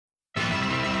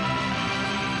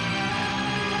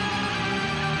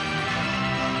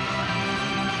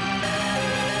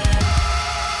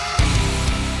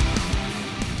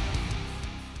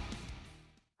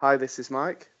Hi, this is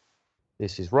Mike.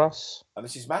 This is Russ. And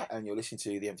this is Matt, and you're listening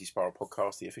to the Empty Spiral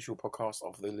podcast, the official podcast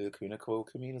of the Lacuna Coil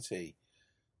community.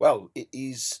 Well, it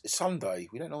is Sunday.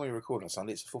 We don't normally record on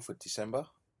Sunday. It's the 4th of December.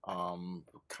 Coming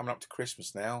up to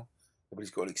Christmas now.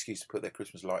 Everybody's got an excuse to put their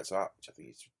Christmas lights up, which I think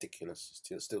is ridiculous.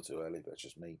 It's still too early, but it's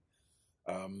just me.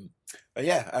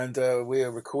 We're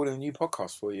recording a new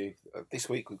podcast for you. This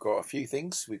week we've got a few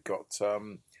things. We've got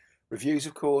reviews,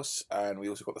 of course, and we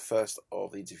also got the first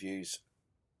of the interviews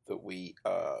that we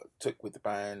took with the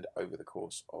band over the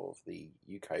course of the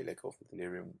UK leg of the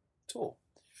Delirium tour.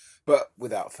 But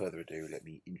without further ado, let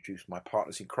me introduce my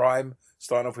partners in crime.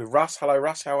 Starting off with Russ. Hello,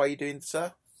 Russ. How are you doing,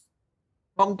 sir?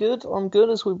 I'm good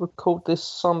as we record this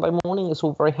Sunday morning. It's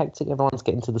all very hectic. Everyone's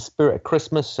getting to the spirit of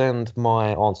Christmas, and my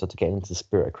answer to getting into the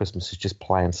spirit of Christmas is just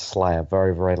playing Slayer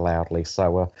very, very loudly.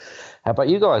 So, how about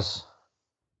you guys?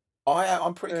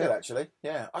 I'm pretty good, actually.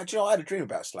 Yeah. I had a dream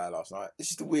about Slayer last night.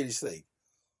 This is the weirdest thing.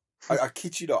 I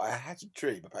kid you not, I had a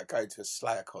dream about going to a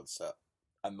Slayer concert,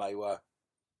 and they were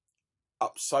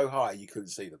up so high you couldn't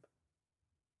see them.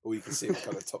 All you could see was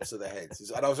kind of the tops of their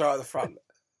heads. And I was right at the front.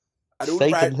 And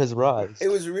Satan has rise. It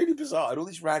was really bizarre. And all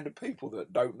these random people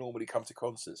that don't normally come to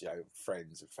concerts,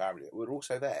 friends and family, were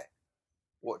also there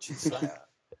watching Slayer.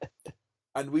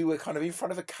 And we were kind of in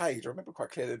front of a cage. I remember quite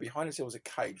clearly, behind us there was a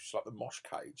cage, which was like the mosh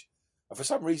cage. And for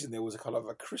some reason there was a kind of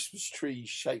a Christmas tree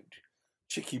shaped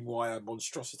chicken wire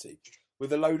monstrosity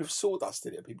with a load of sawdust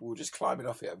in it. People were just climbing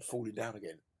off it and falling down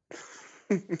again.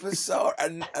 Bizarre.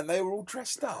 And they were all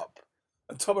dressed up.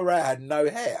 And Tom Araya had no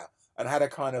hair and had a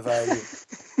kind of a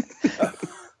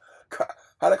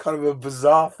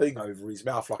bizarre thing over his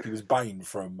mouth, like he was Bane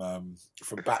from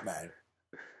Batman.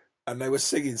 And they were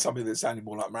singing something that sounded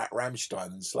more like Rammstein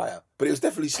than Slayer, but it was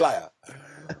definitely Slayer.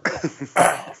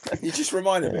 You just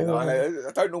reminded me.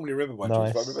 I don't normally remember my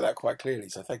dreams, but I remember that quite clearly.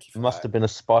 So thank you for that. Must have been a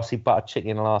spicy butter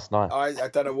chicken last night. I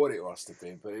don't know what it must have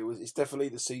been, but it's definitely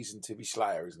the season to be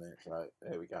Slayer, isn't it? So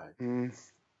there we go.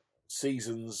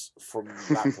 Seasons from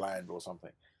Lapland or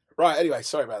something. Right. Anyway,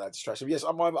 sorry about that distraction. Yes,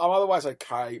 I'm otherwise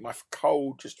okay. My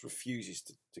cold just refuses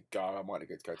to go. I might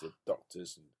go to the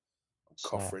doctors and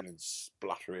coughing and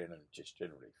spluttering and just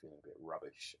generally feeling a bit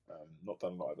rubbish. Not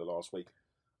done like the last week.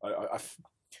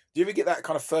 Do you ever get that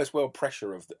kind of first world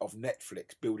pressure of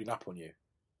Netflix building up on you?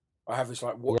 I have this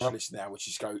watch list now, which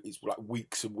is like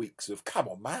weeks and weeks of come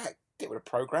on, Matt, get with a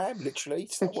program. Literally,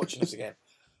 start watching this again.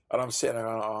 And I'm sitting there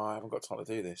going, I haven't got time to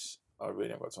do this. I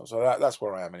really haven't got time. So that's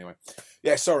where I am anyway.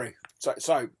 Yeah, sorry.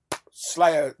 So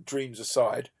Slayer dreams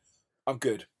aside, I'm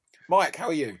good. Mike, how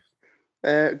are you?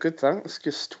 Good, thanks.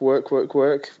 Just work.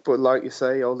 But like you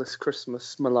say, all this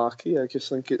Christmas malarkey, I just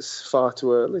think it's far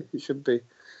too early. It should be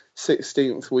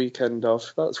 16th weekend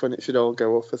off. That's when it should all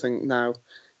go off. I think now,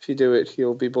 if you do it,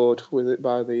 you'll be bored with it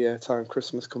by the time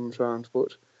Christmas comes round. But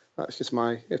that's just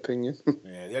my opinion.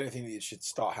 Yeah, the only thing that should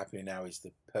start happening now is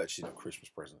the purchasing of Christmas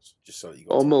presents, just so that you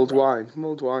got. Or mulled wine.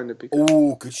 Mulled wine would be good.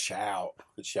 Oh, good shout.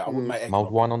 I wouldn't make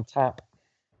mulled wine on tap.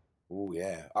 Oh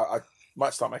yeah, I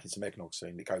might start making some eggnog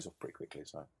soon. It goes off pretty quickly,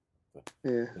 so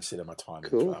consider my time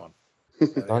for that one.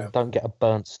 Don't get a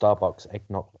burnt Starbucks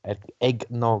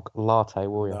eggnog latte,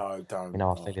 will you? No, don't.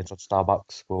 Our feelings at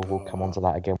Starbucks. We'll come on to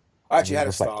that again. I actually had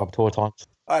a Starbucks. Tour times.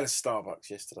 I had a Starbucks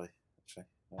yesterday. Actually.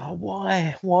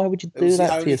 Why? Why would you do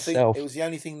that to yourself? It was the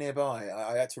only thing nearby.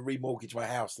 I had to remortgage my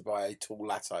house to buy a tall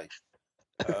latte.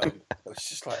 It was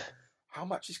just like, how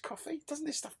much is coffee? Doesn't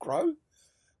this stuff grow?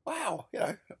 Wow,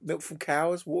 milk from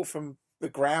cows, water from the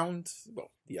ground, well,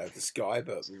 the sky,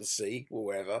 but the sea or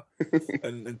wherever,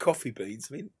 and coffee beans.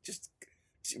 I mean, does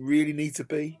it really need to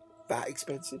be that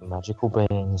expensive? Magical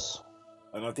beans.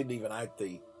 And I didn't even add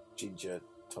the ginger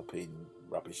topping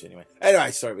rubbish anyway.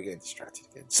 Anyway, sorry, we're getting distracted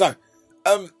again. So,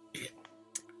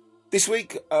 this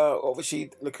week,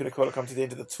 obviously, Lacuna Coil come to the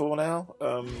end of the tour now.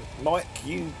 Mike,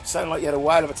 you sound like you had a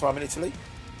whale of a time in Italy.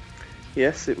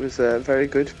 Yes, it was very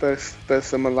good. Both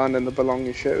the Milan and the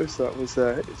Bologna shows. That was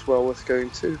it's well worth going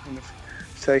to. And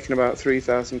I've taken about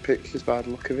 3,000 pictures by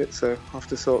the look of it, so I have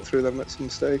to sort through them at some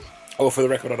stage. Oh, for the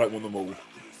record, I don't want them all.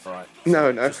 All right.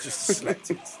 No. Just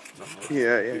select it.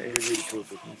 Really cool.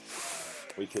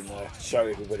 We can show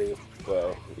everybody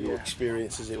your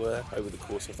experience, as it were, over the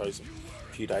course of those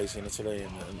few days in Italy,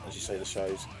 and as you say, the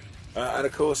shows. And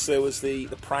of course, there was the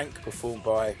prank performed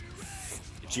by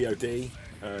God.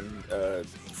 And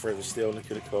Forever Still,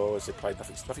 Lacuna Coil, as they played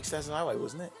Nothing Stands in Our Way,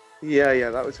 wasn't it? Yeah,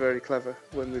 that was very clever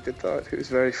when we did that. It was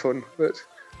very fun, but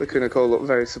Lacuna Coil looked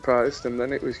very surprised, and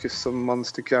then it was just some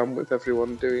monster jam with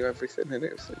everyone doing everything, and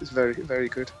it was very, very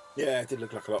good. Yeah, it did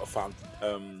look like a lot of fun.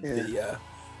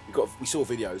 We saw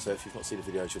videos, so if you've not seen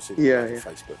the videos, you'll see them on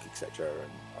Facebook, etc.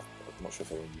 And I'm not sure if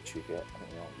they're on YouTube yet. I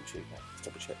think they're on YouTube now. Let's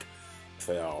double check. If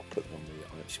they are, I'll put them on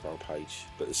the Empty Spiral page.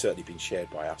 But it's certainly been shared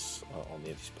by us on the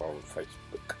Empty Spiral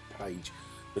Facebook page.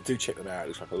 But do check them out. It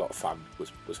looks like a lot of fun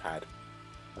was had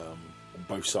on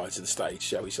both sides of the stage,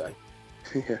 shall we say.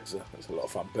 Yeah. It's a lot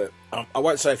of fun. But I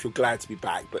won't say if you're glad to be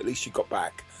back, but at least you got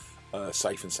back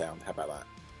safe and sound. How about that?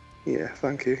 Yeah,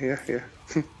 thank you.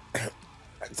 Yeah.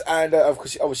 And of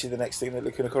course, obviously, the next thing that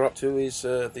we're going to go up to is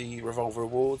the Revolver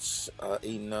Awards on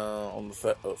the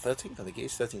 13th. I think it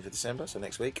is 13th of December, so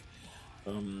next week.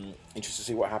 Interested to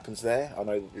see what happens there. I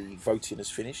know that the voting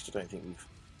has finished. I don't think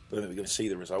we're going to see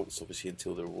the results, obviously,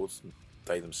 until the awards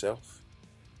day themselves.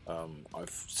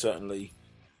 I've certainly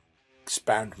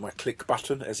spammed my click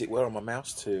button, as it were, on my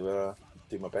mouse to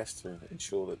do my best to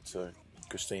ensure that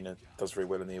Christina does very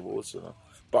well in the awards.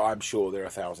 But I'm sure there are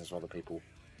thousands of other people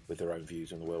with their own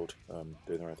views on the world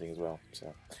doing their own thing as well.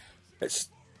 So let's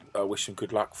wish them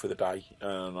good luck for the day.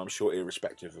 I'm sure,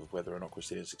 irrespective of whether or not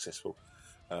Christina is successful,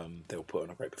 they'll put on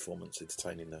a great performance,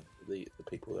 entertaining the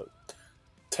people that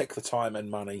take the time and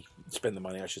money, spend the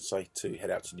money, I should say, to head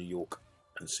out to New York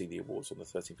and see the awards on the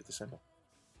 13th of December.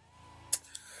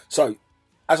 So,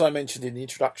 as I mentioned in the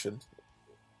introduction,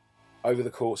 over the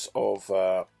course of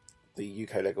the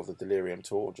UK leg of the Delirium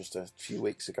tour just a few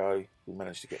weeks ago, we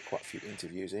managed to get quite a few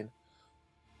interviews in.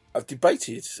 I've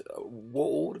debated what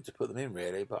order to put them in,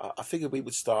 really, but I figured we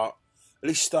would at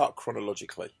least start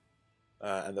chronologically.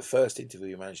 And the first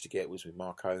interview we managed to get was with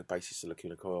Marco, bassist of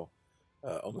Lacuna Coil,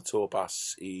 on the tour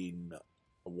bus in,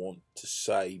 I want to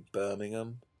say,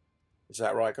 Birmingham. Is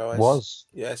that right, guys?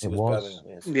 Yes, it was Birmingham.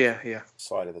 Yes. Yeah.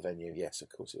 Side of the venue, yes, of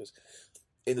course it was.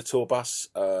 In the tour bus,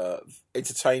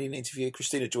 entertaining interview.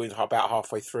 Christina joined about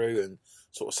halfway through and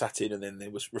sort of sat in, and then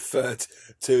it was referred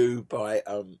to by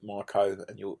Marco,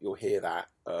 and you'll hear that.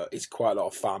 It's quite a lot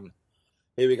of fun.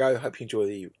 Here we go. Hope you enjoy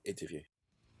the interview.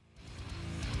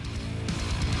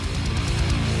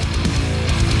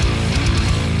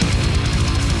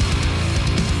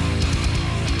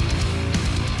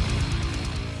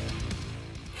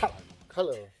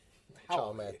 Hello.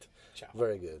 Ciao, Matt. Ciao.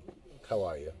 Very good. How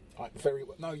are you? I'm very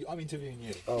well. No, I'm interviewing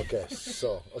you. Okay,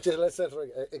 okay, let's start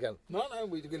again. No,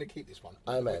 we're going to keep this one.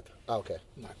 I'm Matt. Okay.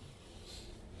 No.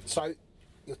 So,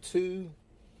 your two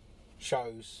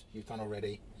shows you've done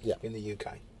already in the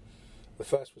UK. The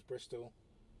first was Bristol.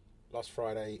 Last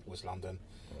Friday was London.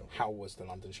 How was the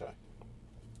London show?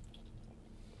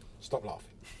 Stop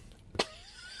laughing.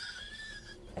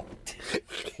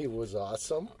 It was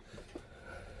awesome.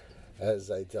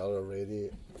 As I tell already,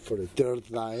 for the third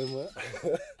time,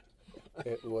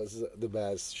 it was the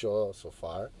best show so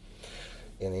far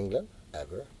in England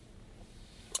ever.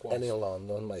 Twice. And in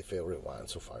London, my favorite one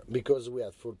so far. Because we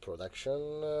had full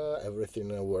production,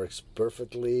 everything works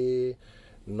perfectly,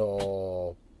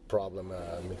 no problem.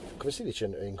 Come si dice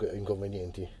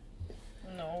inconvenienti?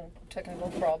 No technical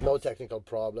problems. No technical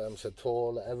problems at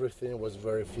all. Everything was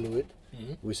very fluid.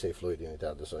 Mm-hmm. We say fluid in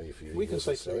Italian, so if you can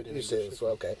say fluid in you say so.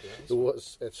 Okay, yeah,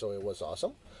 it was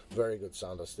awesome. Very good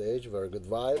sound on stage, very good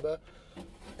vibe,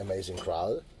 amazing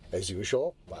crowd as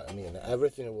usual. But I mean,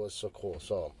 everything was so cool.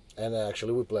 So, and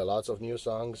actually, we play lots of new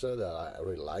songs that I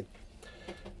really liked,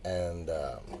 and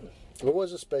it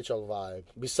was a special vibe.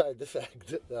 Besides the fact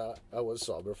that I was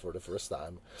sober for the first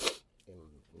time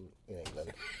in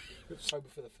England. Sober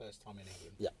for the first time in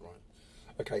England. Yeah. Right.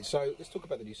 Okay, so let's talk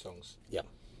about the new songs. Yeah.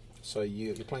 So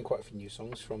you're playing quite a few new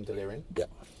songs from Delirium. Yeah.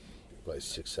 Play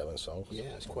 6-7 songs.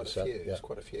 Yeah, it's quite a few. Yeah. It's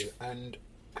quite a few. And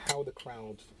how are the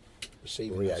crowd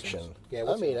receiving reaction?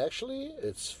 Yeah. I mean, actually,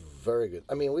 it's very good.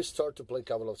 I mean, we start to play a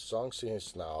couple of songs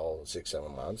since now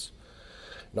 6-7 months.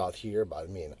 Not here, but I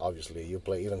mean, obviously, you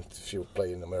play, even if you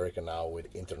play in America now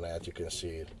with internet, you can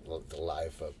see the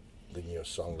live. The new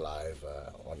song live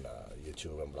on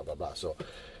YouTube and blah blah blah. So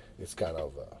it's kind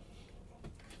of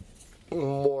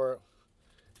more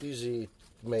easy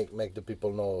make the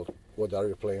people know what are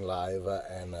you playing live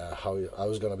and how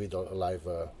is gonna be the live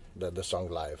the song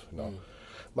live. You know?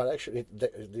 But actually,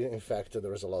 in fact,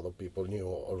 there is a lot of people knew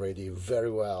already very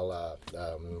well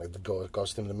the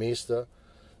Costume the Mist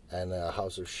and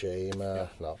House of Shame.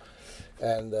 No,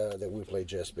 and that we play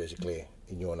just basically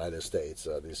in the United States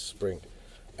this spring.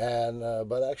 And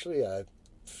but actually, I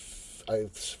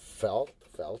felt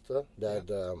that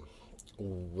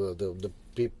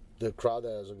the crowd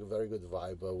has a very good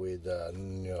vibe with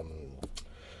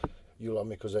You Love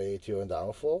Me 'Cause I Hate You and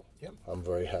Downfall. Yep. I'm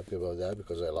very happy about that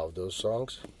because I love those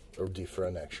songs. They're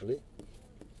different, actually,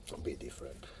 a bit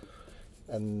different,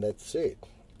 and that's it.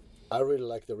 I really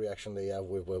like the reaction they have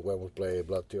when we play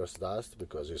Blood, Tears, Dust,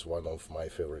 because it's one of my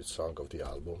favorite songs of the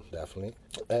album, definitely.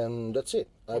 And that's it.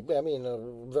 I mean, a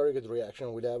very good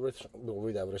reaction with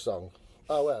every song.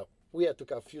 Oh, well, we had to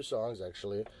cut a few songs,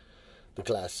 actually. The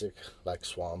classic, like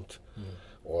Swamped,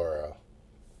 or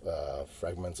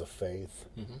Fragments of Faith,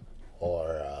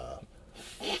 or...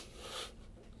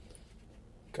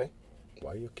 Okay.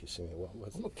 Why are you kissing me?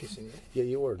 I'm not kissing you. Yeah,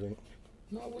 you were doing...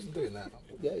 No, I wasn't doing that.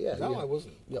 Yeah. No, I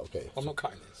wasn't. Yeah, okay. I'm not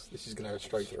cutting this. This is going to go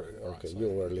straight through. Okay, right, you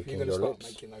were licking your lips. You're going to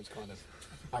start making those kind of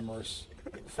amorous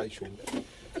facial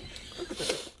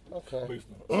movements.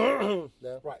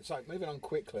 Yeah. Right, so moving on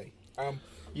quickly.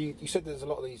 You said there's a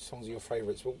lot of these songs are your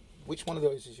favourites. Well, which one of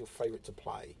those is your favourite to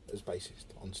play as bassist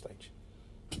on stage?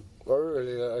 I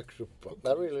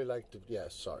really like to... Yeah,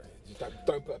 sorry.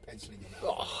 Don't put a pencil in your mouth.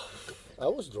 Oh, I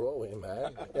was drawing,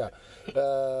 man. Yeah.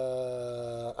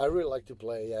 I really like to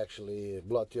play, actually,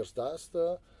 Blood, Tears, Dust.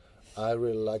 I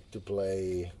really like to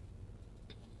play...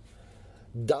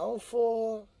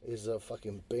 Downfall is a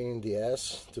fucking pain in the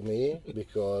ass to me,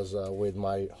 because with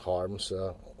my arms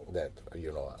that,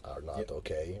 are not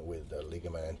okay, with the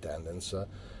ligament and tendons,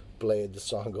 played the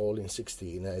song all in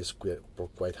 16 is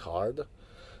quite hard.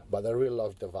 But I really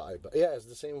love the vibe. Yeah, it's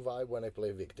the same vibe when I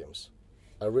play Victims.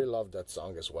 I really love that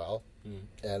song as well.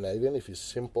 And even if it's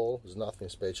simple, it's nothing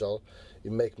special,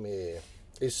 it make me...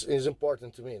 It's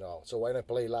important to me now. So when I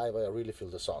play live, I really feel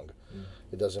the song.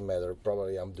 It doesn't matter.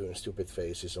 Probably I'm doing stupid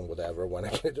faces and whatever when I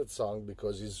play that song,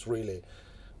 because it's really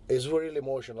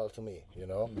emotional to me,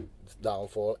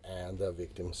 Downfall and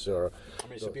Victims. I mean,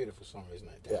 it's a beautiful song, isn't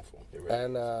it? Downfall. Yeah. It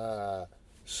really and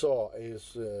so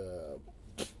it's...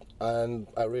 and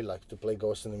I really like to play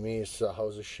Ghost in the Mist,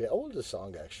 House of Shit, all the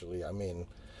song actually. I mean,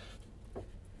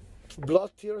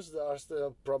 Blood, Tears, Dust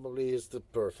probably is the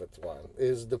perfect one.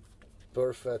 Is the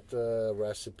perfect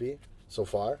recipe so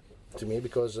far to me,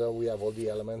 because we have all the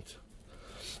elements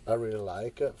I really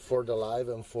like for the live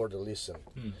and for the listen.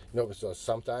 Because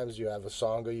sometimes you have a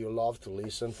song you love to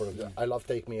listen for. I love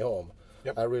Take Me Home.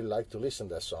 Yep. I really like to listen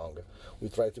to that song. We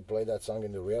try to play that song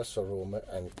in the rehearsal room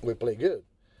and we play good.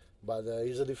 But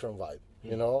it's a different vibe,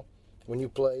 When you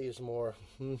play, it's more.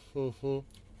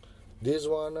 This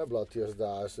one, Blood, Tears,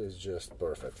 Dust, is just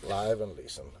perfect. Live and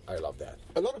listen. I love that.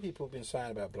 A lot of people have been saying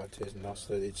about Blood, Tears and Dust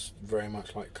that it's very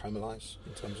much like Comalies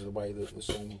in terms of the way that the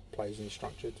song plays and is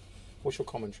structured. What's your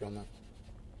commentary on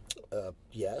that?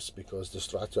 Yes, because the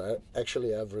structure,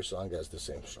 actually every song has the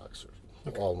same structure.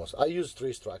 Okay. Almost. I use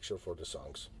 3 structure for the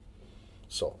songs.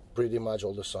 So pretty much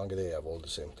all the songs, they have all the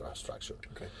same structure.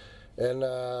 Okay. And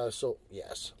so,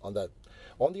 yes, on that.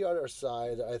 On the other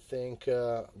side, I think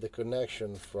the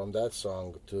connection from that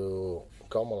song to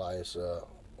Comalies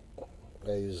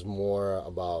is more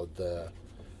about the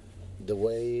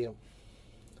way,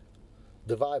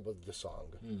 the vibe of the song.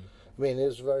 I mean,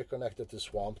 it's very connected to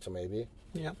Swamped, maybe.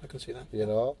 Yeah, I can see that.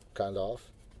 Kind of.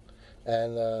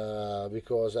 And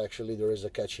because actually there is a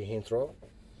catchy intro.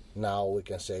 Now we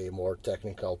can say more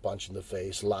technical, punch in the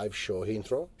face, live show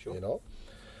intro, Sure.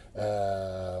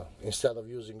 Instead of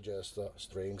using just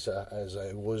strings as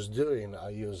I was doing,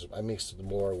 I mixed it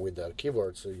more with the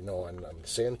keyboards, and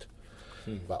synth.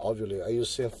 But obviously I use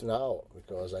synth now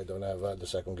because I don't have the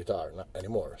second guitar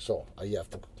anymore, so I have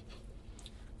to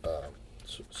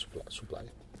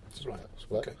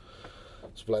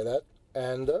supply that,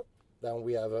 and then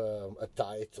we have a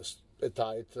tight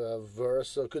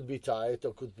verse. Could be tight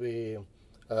or could be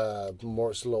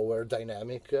more slower,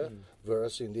 dynamic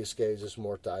verse. In this case, it's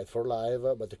more tight for live,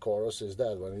 but the chorus is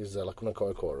that one. It's the Lacuna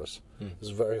Coil chorus. It's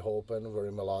very open,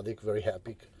 very melodic, very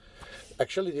epic.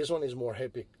 Actually, this one is more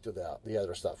epic to the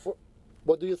other stuff.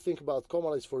 What do you think about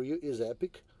Comalies? For you, is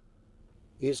epic?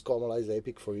 Is Comalies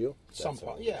epic for you? Some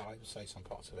part, yeah, I would say some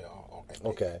parts of it are epic.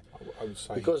 Okay. I would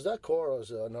say because that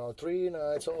chorus, 3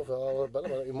 nights of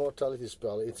immortality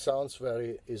spell, it sounds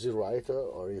very. Is it right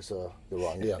or is it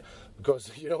wrong? Yeah, because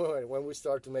when we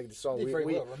start to make the song,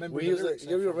 we use it.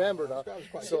 You remember now?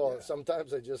 So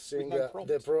sometimes I just sing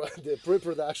the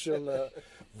pre-production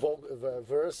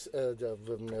verse, the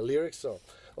lyrics. So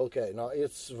okay, now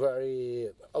it's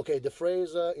very okay. The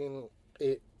phrase in.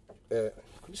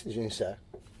 Come si dice in sé?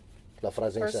 La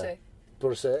frase in sé.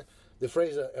 Per sé. The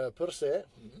phrase per sé.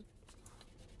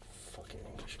 Fucking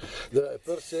English. The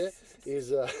per sé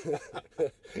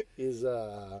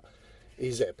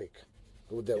is epic.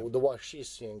 The what she's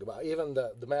singing, but even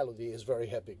the melody is very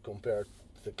epic compared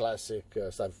to the classic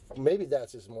stuff. Maybe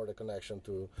that is more the connection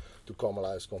to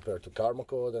Comalies compared to Karma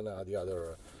Code and the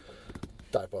other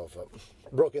type of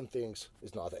Broken Things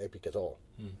is not epic at all.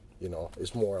 You know,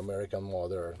 it's more American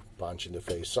modern punch in the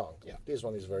face song. Yeah. This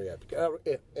one is very epic.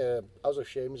 House of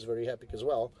Shame is very epic as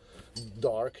well,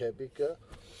 dark epic,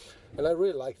 and I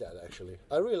really like that actually.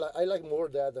 I like more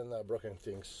that than Broken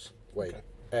Things way. Okay.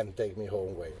 And Take Me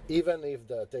Home way. Even if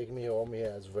the Take Me Home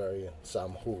has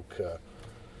some hook,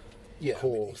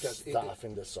 cool stuff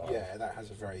in the song. Yeah, that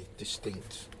has a very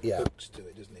distinct Yeah. hooks to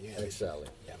it, doesn't it? Yeah, Exactly.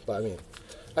 Yeah. But I mean,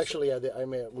 actually,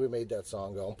 we made that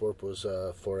song on purpose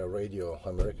for a radio,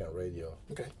 American radio.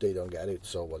 Okay. They don't get it,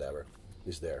 so whatever,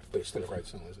 it's there. But it's still a great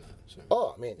song, isn't it? So,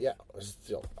 Oh, I mean, yeah,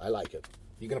 still, I like it.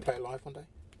 you going to play it live one day?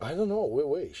 I don't know. We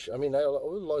wish. I mean, I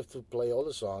would love to play all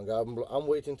the song. I'm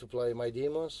waiting to play My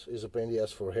Demons. Is a pain in the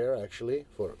ass for her actually,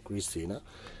 for Christina,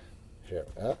 here,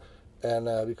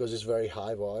 and because it's very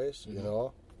high voice. You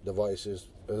know, the voice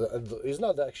is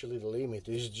not actually the limit.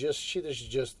 It's just she's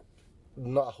just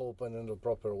not opening the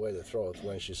proper way the throat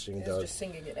when she sings. He's just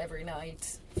singing it every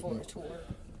night for a tour.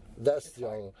 That's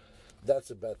that's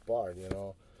a bad part, you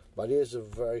know. But it is a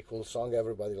very cool song.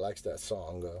 Everybody likes that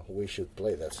song. We should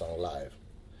play that song live.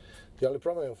 The only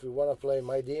problem, if we want to play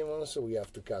My Demons, we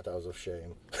have to cut House of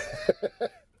Shame.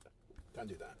 Don't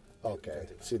do that. Okay. Don't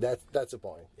do that. See, that's the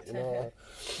point. You know?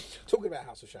 Talking about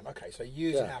House of Shame. Okay, so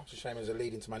using Yeah. House of Shame as a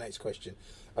lead into my next question.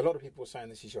 A lot of people are saying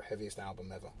this is your heaviest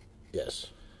album ever. Yes.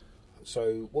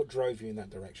 So what drove you in that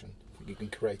direction? You can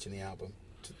creating the album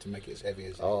to make it as heavy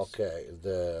as it is. Okay.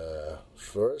 The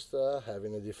first,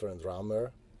 having a different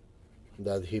drummer,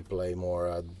 that he play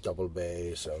more double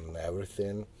bass and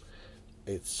everything.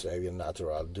 It's even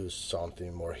natural. Do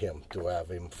something more him to have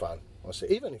him fun. Also,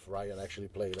 even if Ryan actually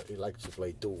played, he likes to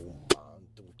play doom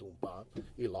bam.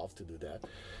 He loved to do that.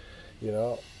 You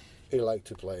know, he liked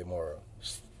to play more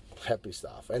happy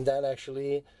stuff. And then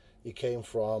actually, it came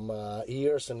from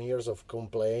years and years of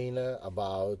complaint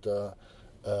about.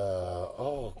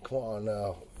 Oh, come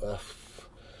on!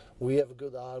 We have a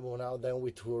good album now. Then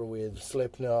we tour with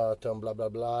Slipknot and blah blah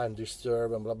blah, and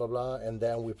Disturbed and blah blah blah, and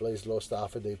then we play slow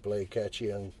stuff and they play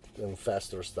catchy and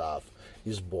faster stuff.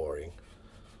 It's boring.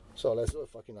 So let's do a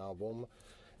fucking album,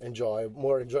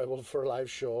 more enjoyable for a live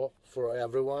show for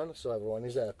everyone, so everyone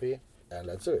is happy, and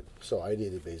that's it. So I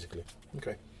did it basically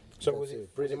Okay. So That's was it.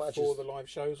 it Pretty was it much for is- the live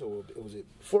shows or was it?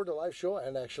 for the live show,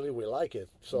 and actually we like it.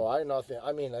 So I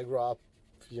grew up,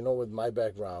 you know, with my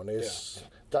background is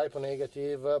type of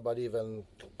negative, but even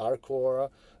hardcore,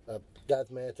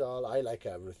 death metal. I like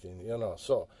everything, you know.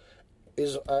 So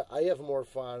I have more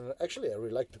fun. Actually, I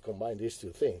really like to combine these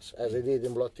two things, as I did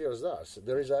in Blood Tears Dust.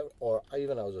 There is, or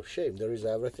even House of Shame. There is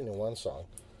everything in one song.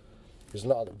 It's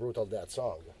not a brutal death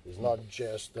song. It's not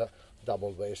just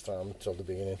double bass drum till the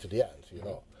beginning to the end, you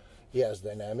know. He has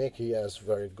dynamic. He has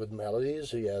very good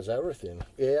melodies. He has everything.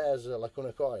 He has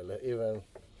Lacuna Coil,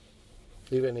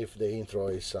 even if the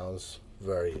intro sounds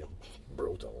very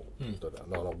brutal.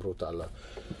 No, brutal.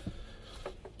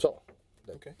 So,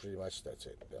 Okay. pretty much that's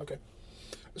it. Yeah. Okay.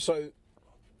 So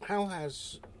how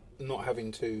has not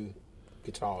having two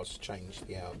guitars changed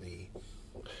the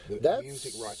That's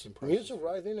music writing process? Music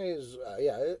writing is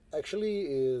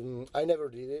actually I never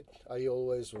did it. I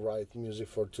always write music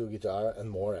for two guitar and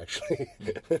more actually,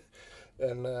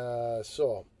 and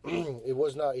so it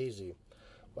was not easy.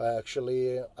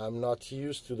 Actually, I'm not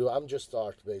used to do. I'm just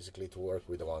start basically to work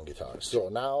with one guitar. So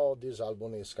now this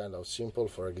album is kind of simple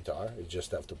for a guitar. You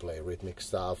just have to play rhythmic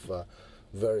stuff,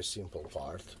 very simple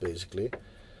part basically.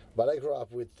 But I grew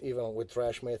up with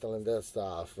thrash metal and that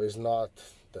stuff. It's not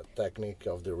the technique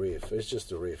of the riff. It's just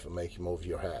the riff and make you move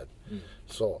your head.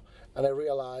 So, and I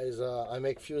realize I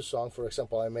make few songs. For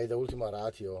example, I made the Ultima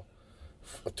Ratio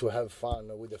to have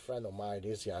fun with a friend of mine.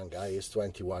 He's young guy. He's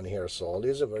 21 years old.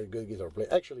 He's a very good guitar player.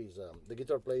 Actually, he's the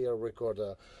guitar player record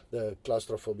the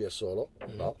Claustrophobia solo.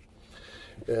 No?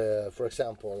 For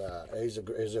example, he's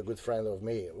a good friend of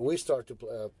me. We start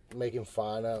to making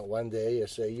fun one day. I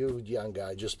say, "You young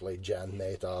guy, just play gen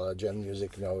metal, gen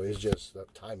music. You know, it's just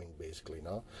timing basically.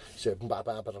 No." He said,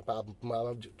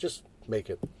 "Just make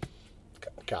it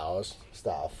chaos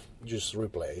stuff. Just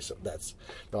replace. That's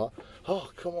no. Oh,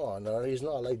 come on, he's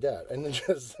not like that." And then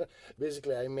just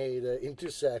basically, I made in 2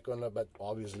 seconds, but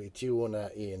obviously tune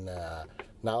in.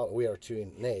 Now we are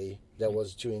tuned in A. That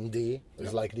was tuned in D.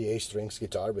 It's like the A strings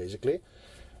guitar basically.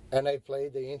 And I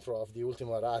played the intro of the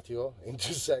Ultima Ratio in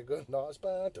 2 seconds. No, it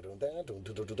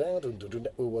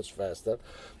was faster.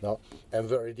 No, and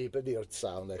very deep. It didn't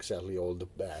sound exactly all the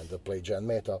band that play gen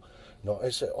metal. No, I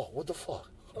said, "Oh, what the fuck?"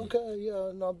 Okay,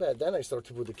 yeah, not bad. Then I start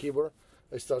to put the keyboard.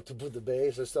 I start to put the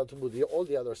bass. I start to put all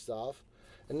the other stuff.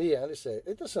 And in the end, I say,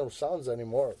 it doesn't sound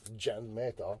anymore gen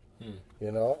metal,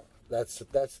 you know. That's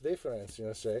the difference,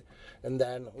 say. And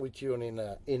then we tune in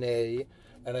A,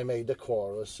 and I made the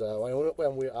chorus.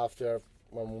 When we after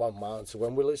 1 month,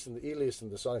 when he listened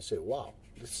to the song, I say, "Wow,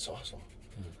 this is awesome.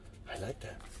 I like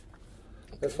that.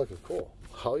 That's fucking cool.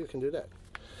 How you can do that?"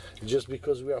 Just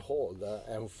because we are old,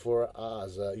 and for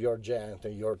us, your gent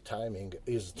and your timing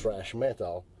is thrash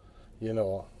metal,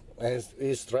 and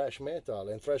it's thrash metal,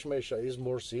 and thrash metal is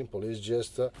more simple. It's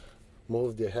just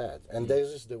move the head, and this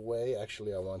is the way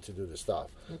actually I want to do the stuff.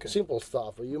 Okay. Simple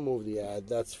stuff. You move the head,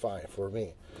 that's fine for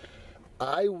me.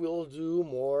 I will do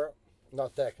more,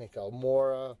 not technical,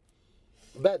 more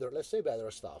better. Let's say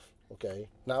better stuff. Okay.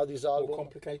 Now this album. More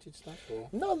complicated stuff, or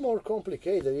not more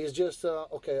complicated. It's just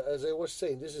okay. As I was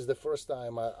saying, this is the first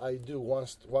time I do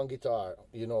one guitar.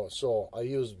 So I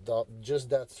use just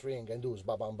that string and do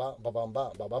ba bam bam ba bam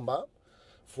bam ba bam bam.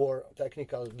 For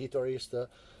technical guitarist,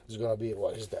 it's gonna be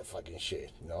what is that fucking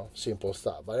shit? Simple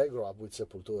stuff. But I grew up with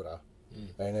Sepultura.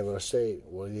 I never say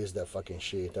what is that fucking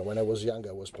shit. And when I was young,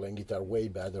 I was playing guitar way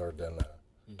better than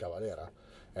Cavalera.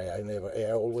 And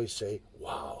I always say,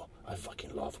 wow, I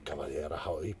fucking love Cavalera,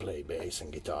 how he play bass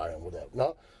and guitar and whatever.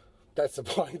 No, that's the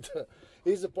point.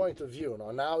 It's the point of view.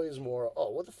 Now it's more, oh,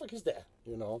 what the fuck is that?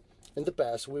 In the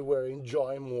past, we were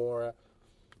enjoying more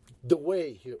the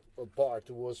way part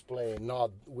was playing,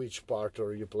 not which part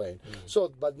are you playing.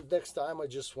 So, but next time I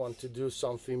just want to do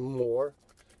something more,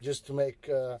 just to make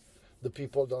the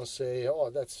people don't say, oh,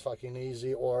 that's fucking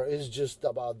easy, or it's just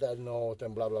about that note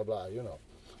and blah, blah, blah,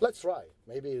 Let's try.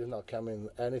 Maybe it's not coming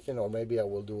anything, or maybe I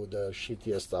will do the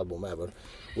shittiest album ever.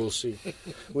 We'll see.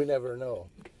 We never know.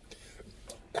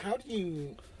 How do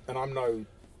you, and I'm no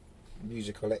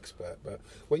musical expert, but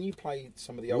when you play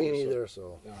some of the older Me neither,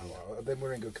 so. Oh, well, then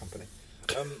we're in good company.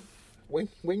 When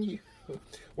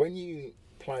you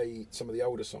play some of the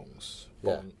older songs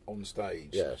on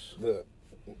stage yes. that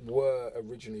were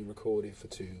originally recorded for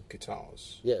 2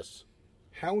 guitars, yes.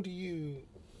 How do you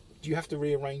have to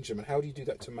rearrange them, and how do you do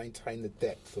that to maintain the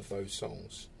depth of those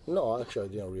songs? No, actually I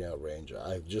didn't rearrange.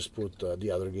 I just put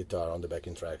the other guitar on the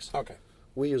backing tracks. Okay.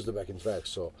 We use the backing tracks,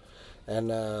 so. And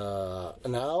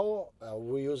now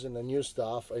we're using a new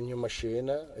stuff, a new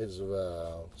machine.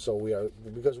 So we are,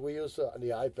 because we use the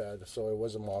iPad, so it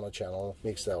was a mono channel,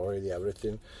 mixed already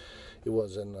everything. It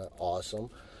wasn't awesome.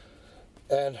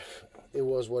 And it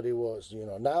was what it was,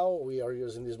 Now we are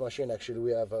using this machine. Actually,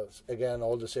 we have again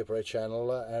all the separate channel,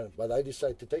 but I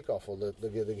decided to take off all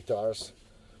the guitars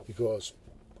because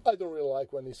I don't really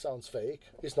like when it sounds fake.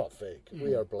 It's not fake.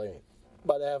 We are playing,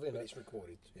 but having it's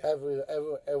recorded. Yeah.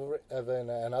 Having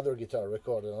another guitar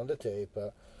recorded on the tape,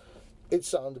 it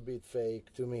sounds a bit fake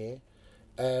to me.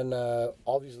 And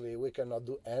obviously, we cannot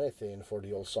do anything for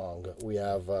the whole song. We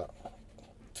have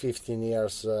 15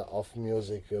 years of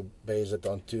music based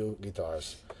on 2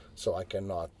 guitars, so I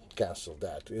cannot cancel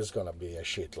that. It's gonna be a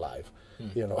shit live.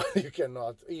 You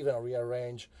cannot even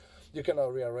rearrange. You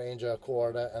cannot rearrange a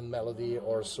chord and melody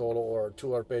or solo or 2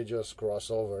 arpeggios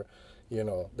crossover.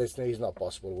 This is not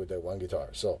possible with the one guitar.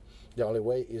 So the only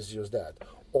way is use that.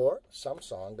 Or some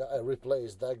song I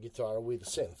replace that guitar with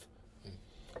synth,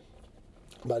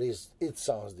 but it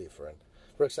sounds different.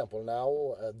 For example,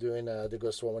 now doing the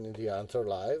Ghost Woman in the Hunter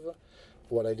live,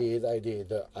 what I did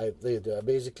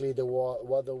basically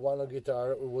what the one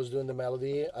guitar was doing the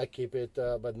melody, I keep it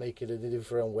but make it in a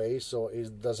different way, so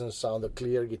it doesn't sound a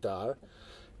clear guitar,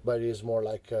 but it's more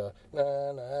like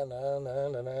na na na na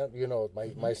na na,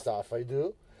 my stuff I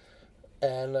do,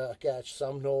 and catch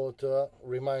some note,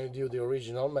 remind you the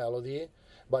original melody,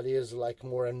 but it's like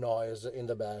more a noise in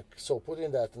the back. So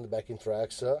putting that in the backing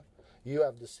tracks. You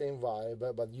have the same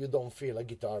vibe, but you don't feel a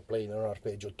guitar playing an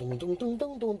arpeggio. Dun, dun, dun,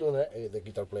 dun, dun, dun, the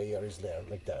guitar player is there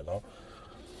like that, no?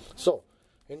 So,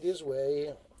 in this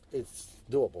way, it's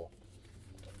doable.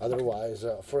 Otherwise,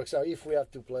 for example, if we have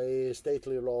to play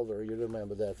Stately Lover, you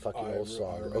remember that fucking old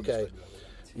song, okay?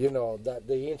 That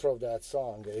the intro of that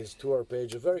song is 2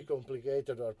 arpeggio, very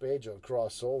complicated arpeggio,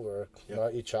 crossover,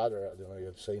 each other. I don't know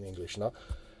how to say in English, no?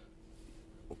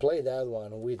 Play that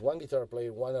one with one guitar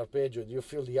player, one arpeggio. You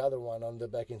feel the other one on the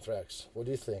backing tracks. What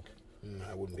do you think? No,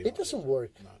 it wouldn't be. It doesn't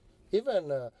work. No.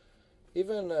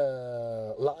 Even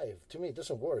live, to me, it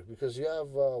doesn't work because you have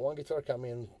one guitar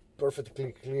coming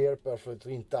perfectly clear,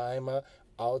 perfectly in time,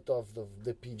 out of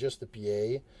just the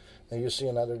PA, and you see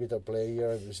another guitar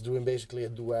player is doing basically a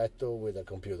duetto with a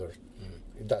computer.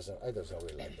 I doesn't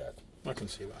really like that. I can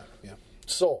see that. Yeah.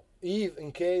 So, if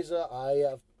in case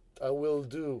I will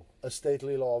do a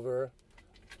Stately Lover,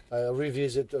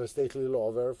 revisit a Stately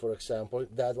Lover, for example.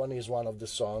 That one is one of the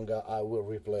songs I will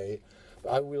replay.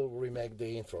 I will remake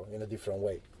the intro in a different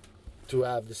way to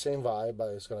have the same vibe, but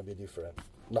it's going to be different.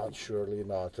 not surely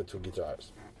not two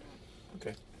guitars.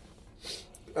 Okay.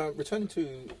 Returning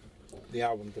to the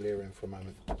album Delirium for a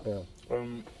moment. Yeah.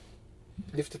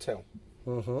 Live to Tell,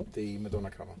 the Madonna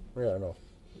cover. Yeah, I know.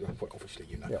 Well, obviously,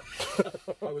 you know. Yeah.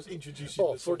 I was introducing.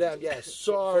 Oh, the for song them, to- yes. For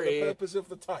Sorry. the purpose of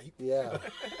the tape. Yeah.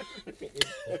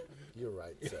 You're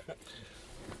right. Sir.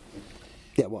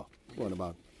 Yeah. Well, what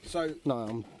about? So, No,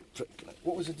 I'm.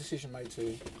 what was the decision made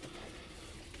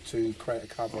to create a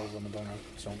cover of a Madonna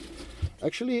song?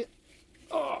 Actually,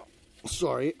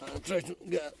 sorry. I try to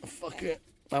get fucking.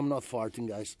 I'm not farting,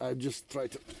 guys. I just try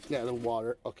to get the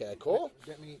water. Okay, cool.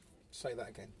 Let me say that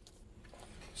again.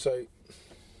 So,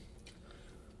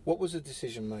 what was the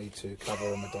decision made to cover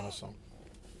a Madonna song?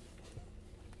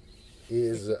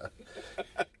 Is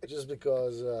just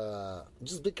because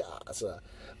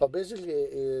but basically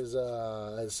is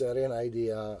a certain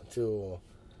idea to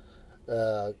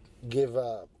give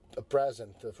a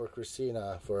present for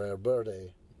Christina for her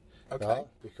birthday. Okay.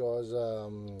 Because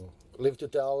Live to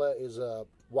Tell is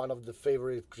one of the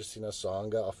favorite Christina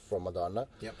song from Madonna.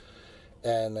 Yep.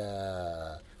 And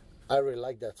I really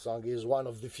like that song. It's one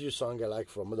of the few songs I like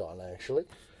from Madonna, actually.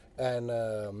 And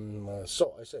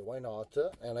so I said, why not?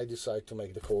 And I decided to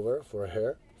make the cover for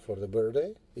her for the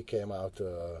birthday. It came out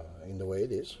in the way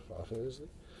it is, obviously.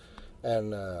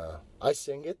 And I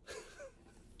sing it.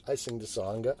 I sing the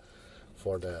song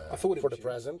for the I thought it for was the you.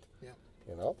 present. Yeah.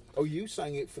 You know, Oh, you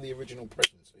sang it for the original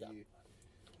present. So Yeah. you,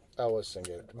 I was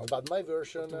singing it, but my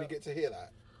version. do we get to hear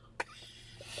that?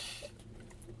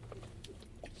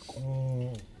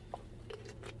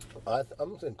 I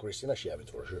think Christina she have it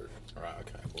for sure. All right.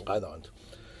 Okay. Well, I don't.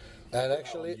 And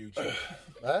actually, put that on YouTube.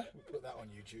 huh? Put that on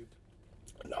YouTube.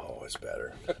 No, it's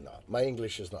better. No, my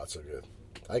English is not so good.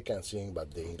 I can sing,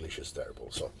 but the English is terrible.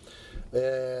 So,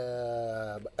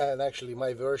 and actually,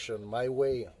 my version, my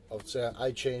way of saying,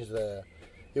 I changed the.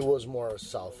 It was more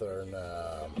southern.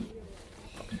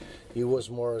 It was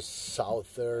more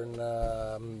southern.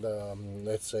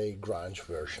 Let's say grunge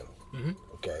version.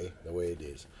 Okay, the way it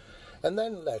is. And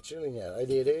then actually, yeah, I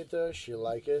did it. She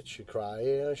liked it. She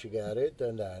cried. She got it.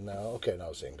 And then, okay,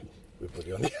 now sing. We put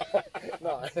you on the.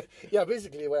 No, yeah.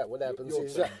 Basically, what happens Your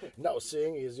is turn. now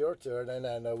sing is your turn, and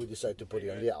then we decide to put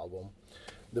you on the album.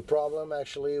 The problem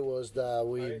actually was that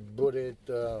we put it.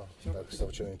 Stavo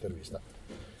facendo un'intervista.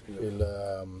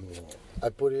 I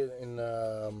put it in.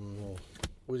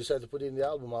 We decided to put it in the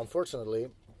album. Unfortunately,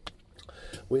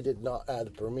 we did not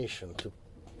have permission to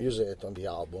use it on the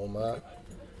album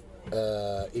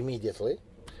immediately.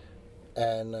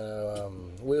 And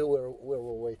we were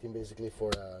waiting basically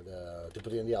for to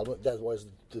put it in the album. That was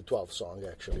the 12th song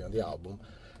actually on the album.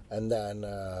 And then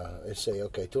they say,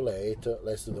 okay, too late.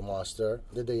 Let's do the master.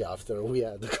 The day after, we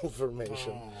had the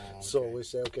confirmation. So we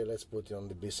say, okay, let's put it on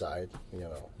the B-side. You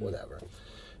know, whatever.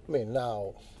 I mean,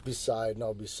 now B-side,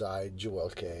 Jewel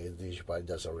K, Digipie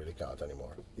doesn't really count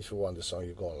anymore. If you want the song,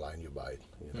 you go online, you buy it.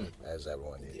 You know, as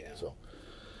everyone did. Yeah. So,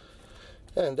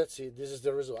 and that's it. This is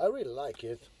the result. I really like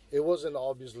it. It wasn't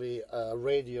obviously a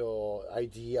radio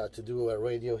idea to do a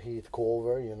radio hit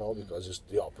cover, you know, because it's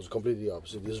the opposite, completely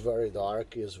opposite. It's very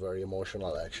dark, it's very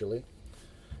emotional, actually.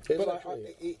 It's But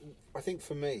actually, I think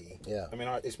for me, Yeah. I mean,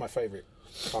 it's my favourite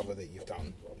cover that you've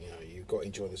done. You know, you've got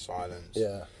Enjoy the Silence.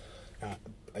 yeah,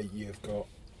 You've got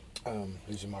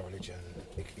Losing My Religion,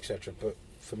 etc. But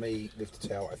for me, Live to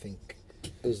Tell, I think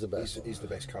it's the best. is the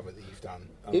best cover that you've done.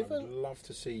 Even- I'd love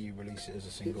to see you release it as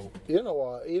a single. You know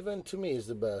what? Even to me, it's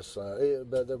the best.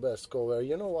 The best cover.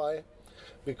 You know why?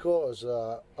 Because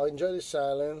I Enjoy the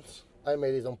Silence. I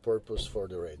made it on purpose for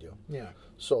the radio. Yeah.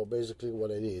 So basically,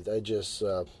 what I did, I just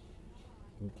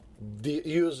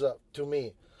use to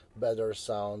me better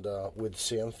sound with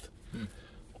synth.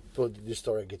 Put the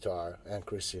distorted guitar, and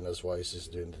Christina's voice is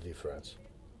doing the difference.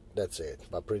 That's it.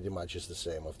 But pretty much it's the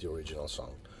same of the original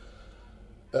song.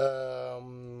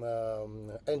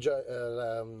 Enjoy.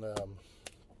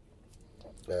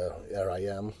 Here I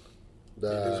am.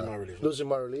 Losing My Religion. Losing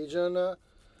My Religion.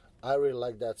 I really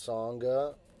like that song,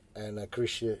 and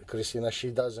Christina,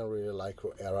 she doesn't really like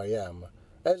Here I Am.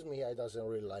 As me, I don't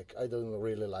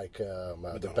really like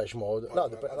Depeche Mode. No,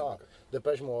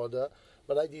 Depeche Mode.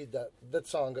 But I did that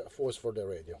song was for the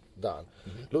radio. Done.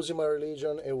 Losing My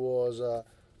Religion. It was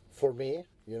for me.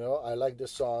 You know, I like the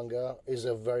song. It's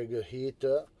a very good hit.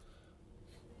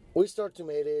 We start to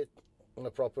make it in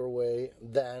a proper way.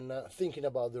 Then, thinking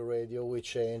about the radio, we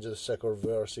change the second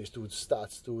verses to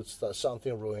start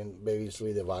something ruined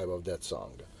basically the vibe of that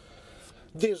song.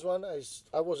 This one,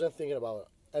 I wasn't thinking about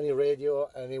any radio,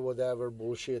 any whatever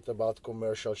bullshit about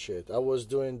commercial shit. I was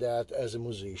doing that as a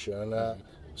musician,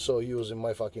 so using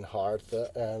my fucking heart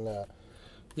and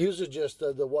Use just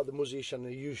what the musician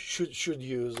you should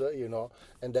use,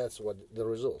 and that's what the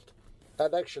result.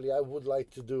 And actually, I would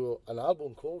like to do an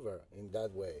album cover in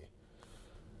that way.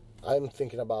 I'm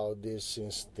thinking about this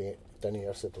since 10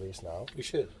 years at least now. You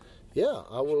should. Yeah,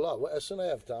 I will love. As soon as I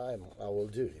have time, I will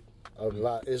do it.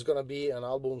 It's gonna be an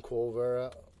album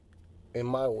cover in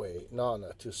my way,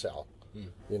 not to sell.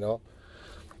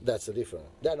 That's the difference.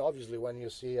 Then obviously when you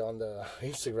see on the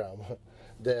Instagram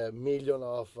the million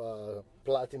of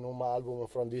platinum album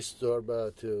from Disturb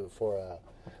for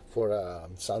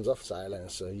Sounds of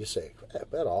Silence, you say,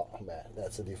 però, man,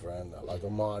 that's a lot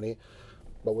of money,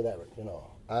 but whatever,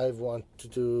 I want to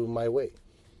do my way.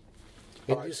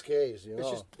 In this case,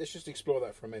 let's just explore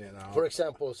that for a minute now. For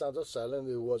example, Sounds of Silence,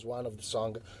 it was one of the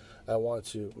songs I want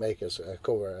to make as a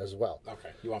cover as well. Okay,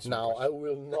 you answered now I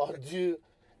will not do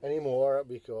anymore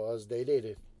because they did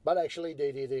it. But actually,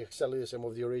 they did exactly the same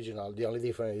of the original. The only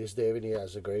difference is David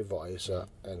has a great voice,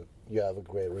 and you have a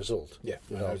great result. Yeah,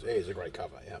 it is a great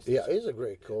cover. Yeah, it is a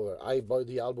great cover. I bought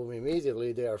the album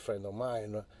immediately. They are a friend of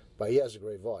mine, but he has a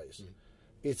great voice.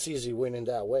 It's easy winning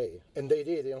that way, and they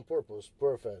did it on purpose.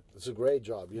 Perfect. It's a great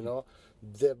job.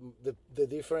 The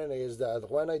difference is that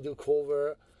when I do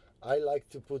cover, I like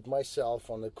to put myself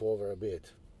on the cover a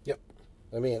bit. Yep.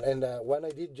 I mean, and when I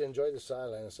did Enjoy the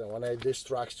Silence, and when I did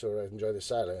Structure Enjoy the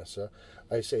Silence,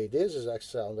 I say this is like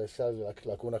sound. I sound like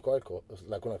Lacuna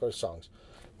Coil songs.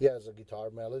 He has a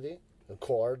guitar melody, a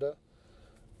chord.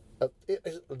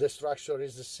 The structure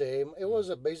is the same. It was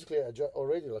basically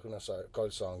already Lacuna Coil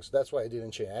songs. That's why I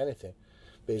didn't change anything,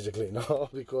 basically,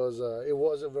 because it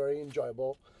was a very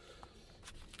enjoyable.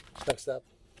 Next step.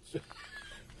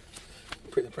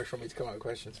 Putting the pressure on me to come up with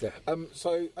questions. Yeah.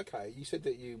 So, okay, you said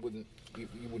that you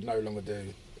would no longer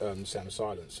do Sound of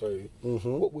Silence. So,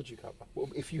 what would you cover?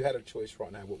 If you had a choice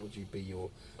right now, what would you be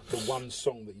the one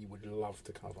song that you would love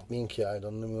to cover? Minchia, I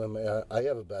don't remember. I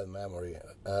have a bad memory.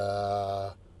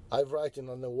 I've written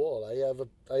on the wall. I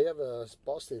have a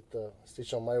post-it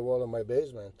stitched on my wall in my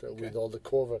basement with all the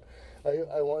cover.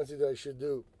 I should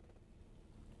do.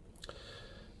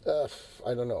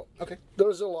 I don't know. Okay.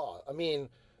 There's a lot. I mean,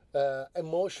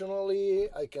 emotionally,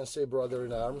 I can say Brother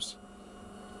in Arms.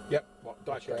 Yep. What?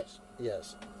 Dire Straits?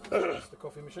 Yes. That's the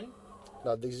coffee machine?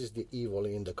 No, this is the evil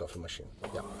in the coffee machine.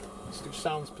 Yeah. It still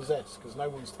sounds possessed because no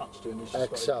one's touched it.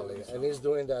 Exactly. And he's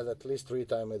doing that at least 3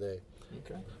 times a day.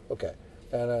 Okay.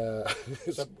 And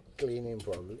cleaning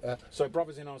probably. So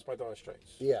Brothers in Arms by Dire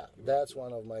Straits. Yeah, that's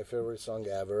one of my favorite songs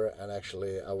ever. And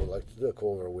actually, I would like to do a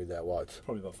cover with that.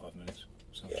 Probably about 5 minutes.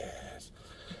 Yes.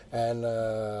 And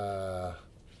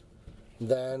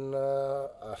then,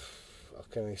 how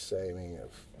can we say? I mean,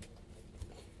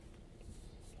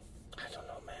 I don't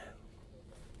know, man.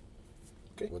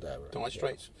 Okay. Whatever. Dire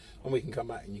Straits. And we can come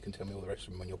back and you can tell me all the rest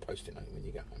of them when you're posting it when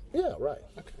you get home. Yeah, right.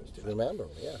 Okay, let's do that. Remember,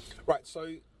 yeah. Right, so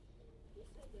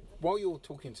while you're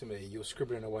talking to me, you're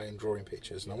scribbling away and drawing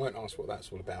pictures, and I won't ask what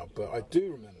that's all about, but I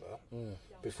do remember,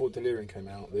 before Delirium came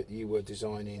out, that you were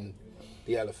designing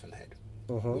the elephant head,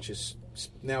 which has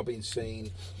now been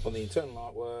seen on the internal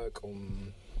artwork,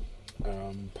 on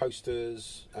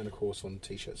posters, and of course on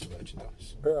T-shirts and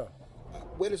merchandise. Yeah.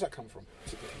 Where does that come from?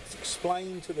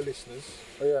 Explain to the listeners,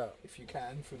 if you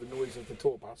can, through the noise of the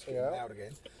tour bus getting out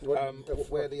again,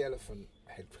 where the elephant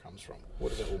head comes from. What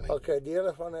does it all mean? Okay, the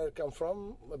elephant head comes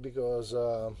from because,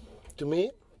 to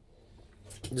me,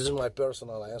 this is my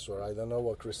personal answer. I don't know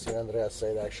what Christine Andrea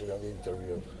said actually on the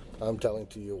interview. I'm telling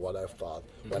to you what I thought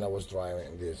when I was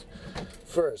driving this.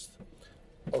 First,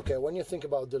 okay, when you think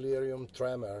about Delirium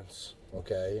Tremors,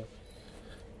 okay,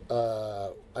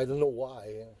 I don't know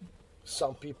why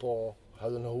some people, I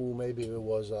don't know who, maybe it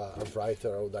was a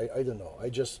writer, or I don't know. I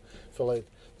just feel like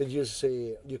that you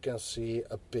can see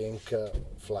a pink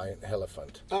flying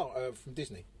elephant. Oh, from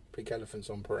Disney, Pink Elephants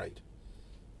on Parade.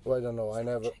 Well, I don't know. I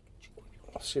never.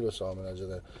 I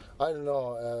don't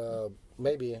know.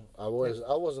 Maybe I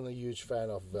wasn't a huge fan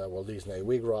of Walt Disney.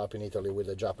 We grew up in Italy with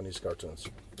the Japanese cartoons.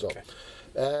 So, okay.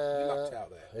 You lucked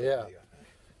out there.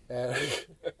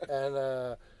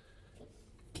 Yeah.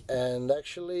 And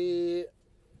actually,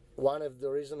 one of the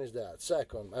reasons is that.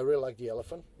 Second, I really like the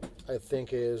elephant. I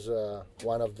think is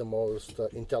one of the most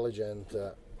intelligent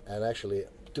and actually,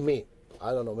 to me,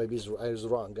 I don't know, maybe it's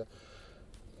wrong,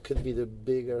 could be the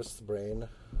biggest brain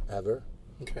ever.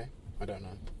 Okay, I don't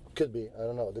know. Could be, I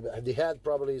don't know. The head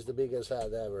probably is the biggest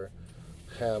head ever.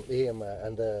 Him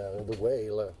and the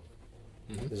whale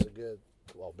is a good,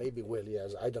 well, maybe whale,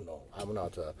 yes, I don't know. I'm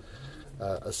not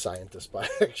a scientist, but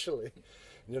actually,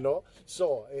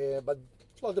 So, but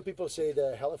a lot of people say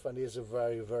the elephant is a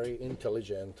very, very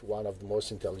intelligent, one of the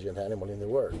most intelligent animals in the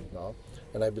world, no?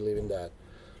 And I believe in that.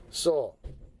 So,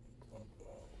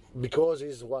 because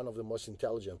he's one of the most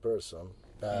intelligent person.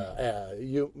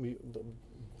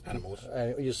 Animals.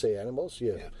 You say animals,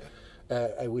 yeah.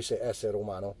 We say essere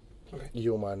umano,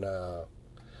 human. I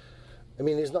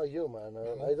mean, he's not human.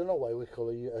 I don't know why we call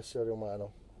it essere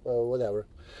umano. Whatever.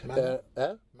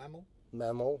 Mammal.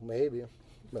 Mammal, maybe.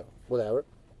 No, whatever.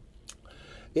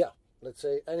 Yeah, let's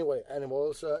say anyway,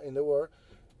 animals in the world.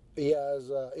 He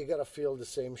gotta feel the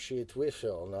same shit we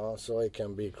feel, no? So it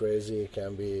can be crazy, it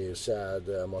can be sad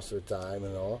most of the time,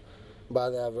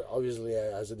 but obviously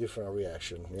has a different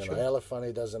reaction. Sure. Elephant,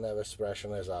 he doesn't have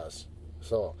expression as us,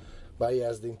 so, but he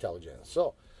has the intelligence.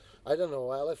 So, I don't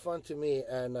know, elephant to me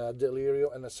and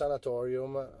delirium and a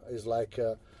sanatorium is like,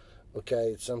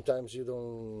 okay, sometimes you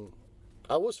don't.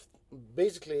 I was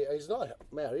basically, it's not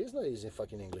easy in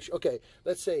fucking English. Okay,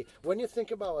 let's say when you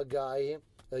think about a guy.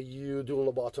 You do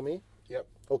lobotomy. Yep.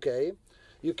 Okay.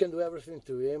 You can do everything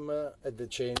to him.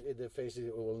 The face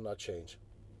will not change.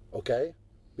 Okay.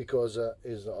 Because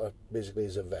basically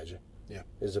he's a veg. Yeah.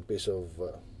 He's a piece of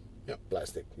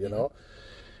plastic. You know.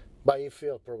 But he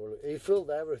felt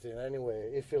everything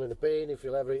anyway. He feel the pain. He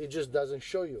feel everything. It just doesn't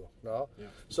show you. No. Yeah.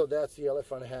 So that's the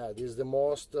elephant head. He's the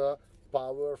most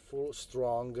powerful,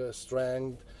 strong,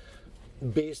 strength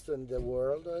beast in the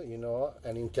world.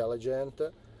 And intelligent.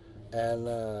 And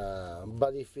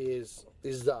but if he's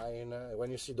dying, when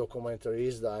you see documentary,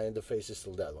 he's dying, the face is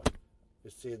still that one.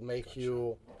 It makes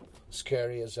you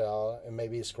scary as hell, and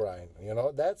maybe he's crying.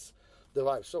 That's the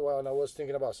vibe. So when I was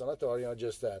thinking about sanatorium,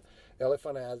 just that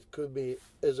elephant head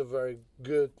is a very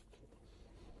good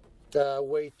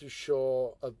way to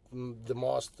show the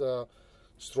most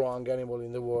strong animal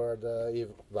in the world,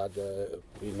 but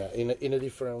in a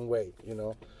different way,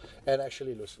 and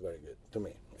actually looks very good to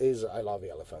me. I love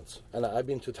elephants, and I've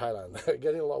been to Thailand.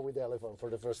 Getting in love with the elephant for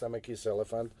the first time. I kiss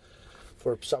elephant.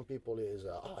 For some people, is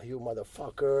you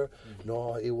motherfucker.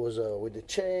 No, it was with the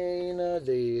chain,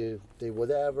 the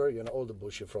whatever. All the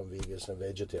bullshit from vegans and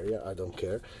vegetarian. I don't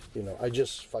care. I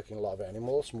just fucking love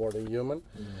animals more than human.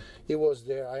 It was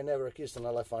there. I never kissed an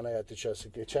elephant. I had the chance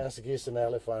to kiss an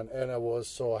elephant, and I was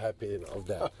so happy of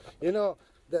that.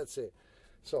 That's it.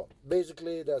 So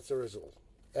basically, that's the result.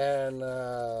 And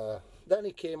then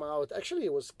it came out. Actually,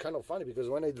 it was kind of funny because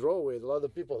when I drew it, a lot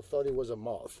of people thought it was a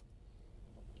moth.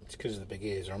 It's because of the big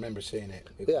ears. I remember seeing it.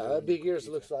 Big ears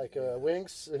looks like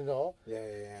wings,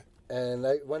 Yeah. And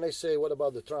when I say, what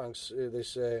about the trunks? They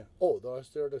say, oh,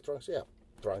 those are the trunks. Yeah,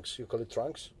 trunks. You call it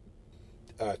trunks?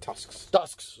 Tusks.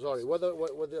 Tusks. Sorry. What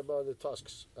about the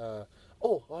tusks? Are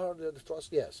the tusks?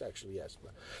 Yes, actually, yes.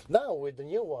 But now with the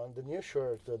new one, the new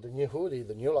shirt, the new hoodie,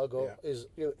 the new logo is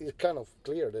it's kind of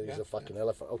clear that it's a fucking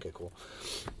elephant. Okay, cool.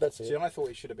 That's it. See, I thought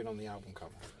it should have been on the album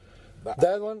cover.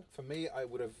 That one? For me, I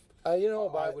would have.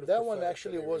 But that one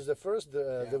actually was the first.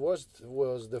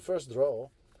 Was the first draw,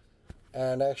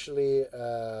 and actually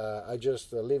I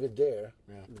just leave it there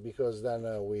because then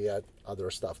we had other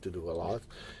stuff to do a lot,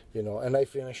 and I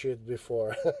finished it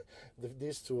before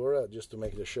this tour just to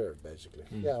make the shirt basically.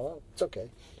 Yeah, well, it's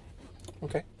okay.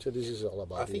 Okay. So this is all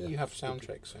about. I think you have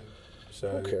soundcheck soon. So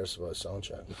who cares about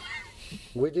soundcheck?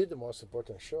 We did the most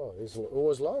important show. It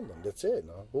was London. That's it.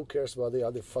 No? Who cares about the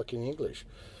other fucking English?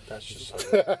 That's just so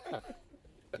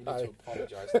you need to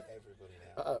apologise to everybody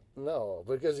now. No,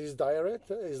 because his direct,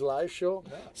 his live show.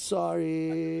 Yeah.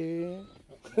 Sorry.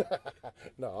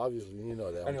 No, obviously you know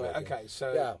that. Anyway, okay,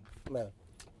 so yeah, man.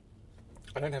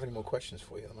 I don't have any more questions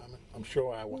for you at the moment. I'm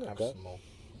sure I will have some more.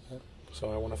 Yeah.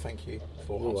 So I want to thank you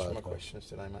for answering my questions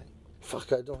today, mate.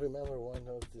 Fuck, I don't remember one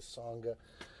of this song.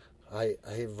 I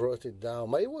wrote it down.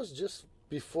 But it was just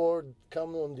before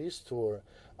coming on this tour.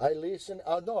 I listened.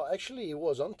 No, actually, it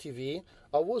was on TV.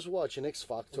 I was watching X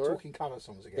Factor. We're talking cover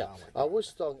songs again, aren't we?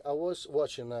 I was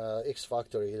watching X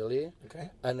Factor Italy.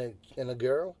 Okay. And a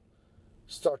girl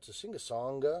starts to sing a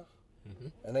song,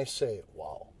 and I say,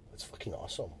 "Wow, that's fucking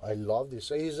awesome! I love this."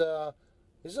 He's a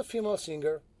female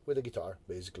singer with a guitar,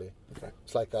 basically. Okay.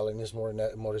 It's like Alanis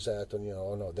Morissette, and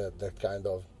that kind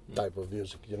of type of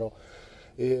music, and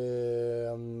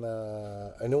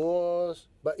it was,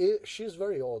 but she's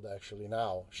very old actually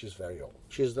now. She's very old.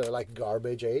 She's like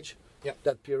garbage age. Yeah.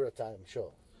 That period of time,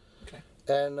 sure. Okay.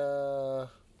 And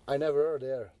I never heard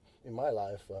her in my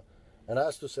life. And I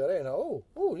asked to Serena,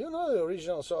 the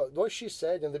original song. What she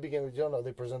said in the beginning,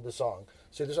 they present the song.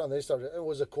 So the song they started, it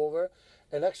was a cover.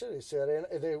 And actually, Serena,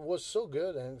 it was so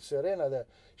good. And Serena, that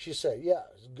she said, yeah,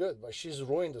 it's good, but she's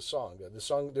ruined the song.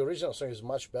 The original song is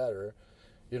much better.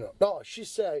 No, she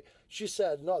said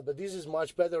no, but this is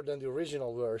much better than the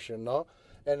original version, no?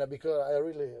 And because I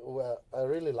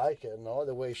really like it, no?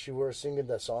 The way she was singing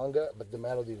that song, but the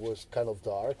melody was kind of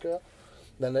dark.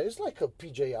 Then it's like a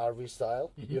PJ Harvey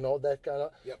style, that kind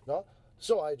of, no?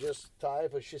 So I just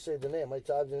type, she said the name, I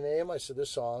typed the name, I said the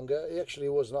song. It actually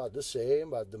was not the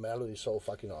same, but the melody is so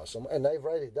fucking awesome. And I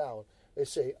write it down. I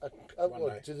say, I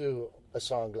want to do a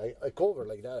song, like a cover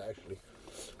like that, actually.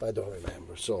 I don't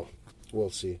remember, so we'll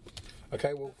see.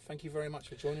 Okay, well, thank you very much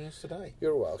for joining us today.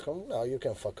 You're welcome. Now you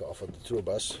can fuck off at the tour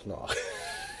bus. No.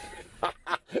 I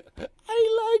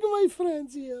like my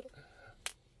friends here.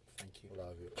 Thank you.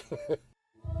 Love you.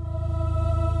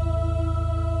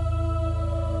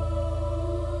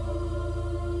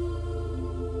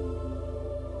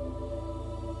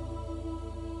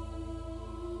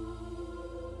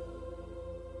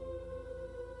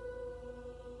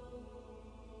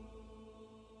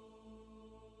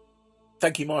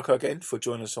 Thank you, Marco, again, for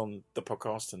joining us on the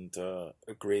podcast and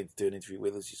agreeing to do an interview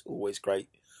with us. It's always great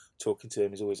talking to him.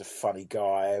 He's always a funny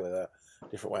guy with a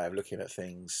different way of looking at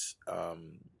things.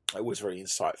 Always very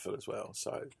insightful as well.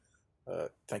 So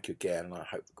thank you again, and I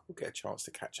hope we'll get a chance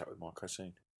to catch up with Marco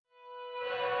soon.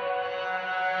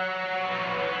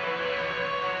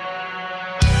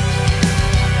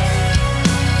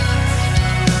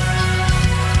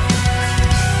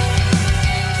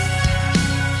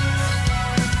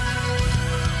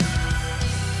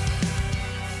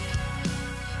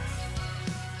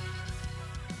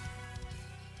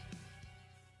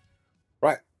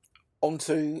 Right, on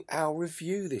to our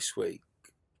review this week.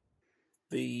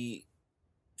 The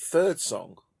third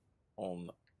song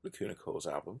on Lacuna Coil's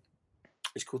album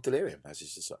is called Delirium, as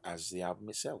the album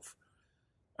itself.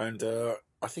 And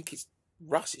I think it's,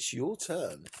 Russ, it's your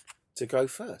turn to go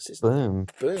first, isn't Boom.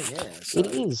 it? Boom, yeah. So.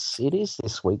 It is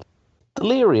this week.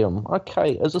 Delirium,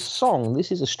 okay, as a song,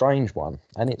 this is a strange one.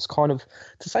 And it's kind of,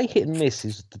 to say hit and miss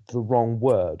is the wrong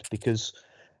word, because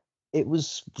it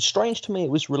was strange to me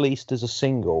it was released as a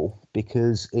single,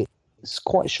 because it's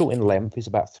quite short in length. It's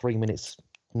about 3 minutes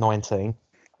 19,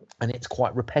 and it's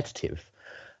quite repetitive.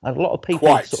 And a lot of people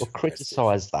sort of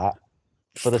criticise that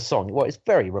for the song. Well, it's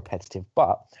very repetitive,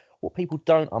 but what people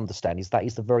don't understand is that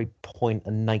is the very point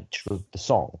and nature of the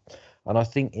song. And I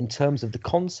think in terms of the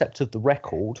concept of the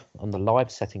record and the live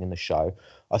setting in the show,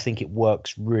 I think it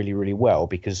works really, really well,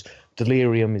 because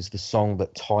Delirium is the song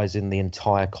that ties in the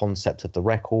entire concept of the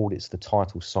record. It's the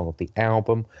title song of the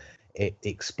album. It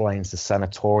explains the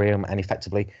sanatorium, and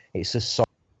effectively it's a song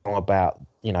about,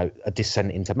 a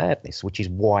descent into madness, which is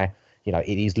why, it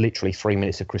is literally 3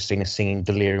 minutes of Christina singing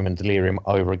Delirium and Delirium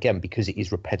over again, because it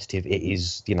is repetitive. It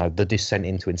is, the descent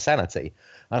into insanity.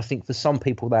 And I think for some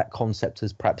people that concept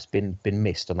has perhaps been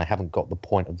missed, and they haven't got the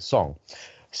point of the song.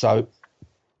 So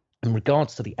in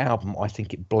regards to the album, I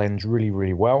think it blends really,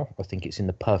 really well. I think it's in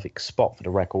the perfect spot for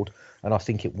the record, and I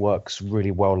think it works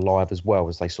really well live as well,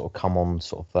 as they sort of come on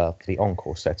sort of the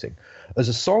encore setting. As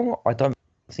a song, I don't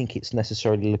think it's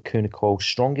necessarily Lacuna Coil's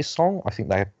strongest song. I think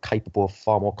they're capable of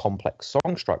far more complex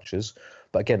song structures,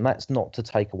 but again, that's not to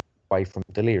take away from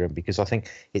Delirium, because I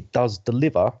think it does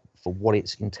deliver for what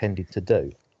it's intended to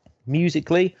do.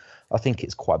 Musically, I think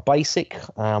it's quite basic,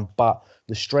 but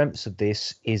the strengths of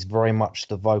this is very much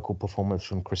the vocal performance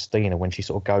from Christina when she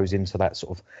sort of goes into that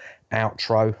sort of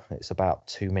outro. It's about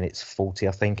 2 minutes 40,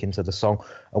 I think, into the song,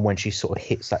 and when she sort of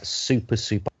hits that super,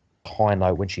 super high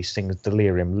note when she sings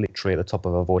Delirium, literally at the top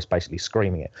of her voice, basically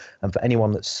screaming it. And for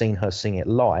anyone that's seen her sing it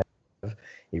live,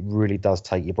 it really does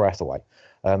take your breath away.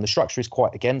 The structure is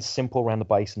quite, again, simple around the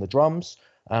bass and the drums.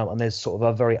 And there's sort of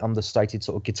a very understated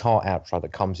sort of guitar outro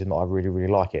that comes in that I really,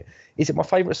 really like it. Is it my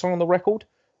favourite song on the record?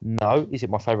 No. Is it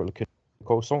my favourite Lacuna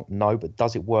Coil song? No. But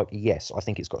does it work? Yes. I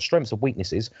think it's got strengths and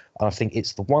weaknesses, and I think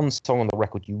it's the one song on the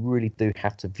record you really do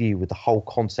have to view with the whole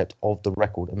concept of the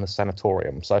record and the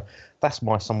sanatorium. So that's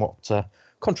my somewhat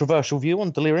controversial view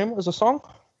on Delirium as a song.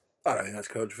 I don't think that's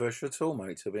controversial at all,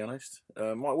 mate, to be honest.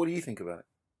 Mike, what do you think about it?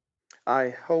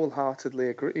 I wholeheartedly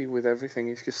agree with everything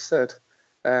you've just said.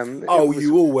 You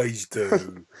always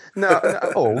do. No.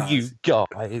 You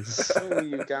guys.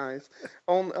 You guys.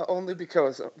 Only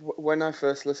because when I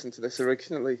first listened to this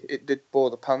originally, it did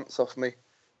bore the pants off me.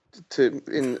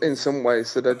 In some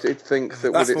ways, that I did think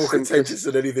that that's with more its contentious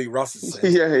than anything Russ has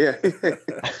said. Yeah.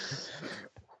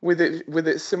 with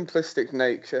its simplistic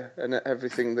nature and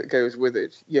everything that goes with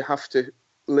it, you have to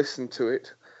listen to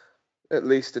it at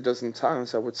least a dozen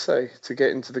times, I would say, to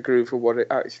get into the groove of what it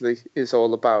actually is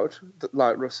all about,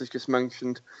 like Russ has just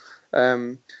mentioned.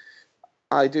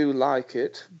 I do like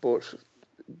it, but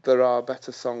there are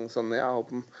better songs on the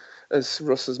album. As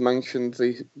Russ has mentioned,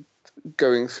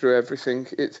 going through everything,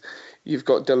 you've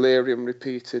got Delirium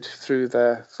repeated through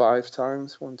there 5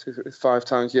 times. 1, 2, 3, 5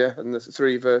 times, yeah, and there's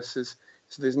 3 verses.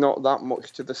 So there's not that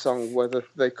much to the song, whether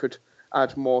they could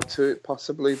add more to it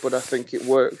possibly, but I think it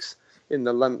works in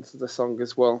the length of the song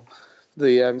as well.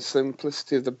 The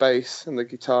simplicity of the bass and the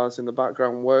guitars in the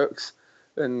background works,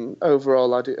 and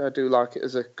overall I do like it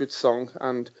as a good song.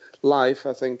 And live,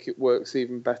 I think it works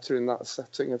even better in that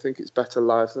setting. I think it's better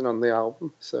live than on the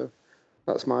album. So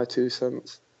that's my 2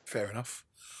 cents. Fair enough.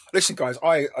 Listen, guys,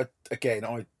 I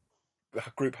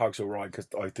group hugs all right, because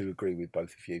I do agree with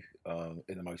both of you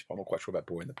in the most part. I'm not quite sure about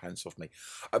boring the pants off me,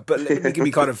 but let me give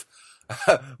you kind of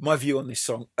my view on this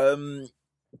song.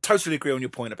 Totally agree on your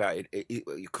point about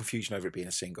your confusion over it being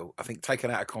a single. I think taken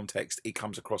out of context, it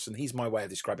comes across, and here's my way of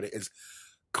describing it, as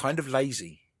kind of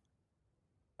lazy.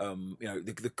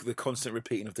 The constant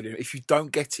repeating of Delirium. If you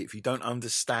don't get it, if you don't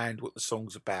understand what the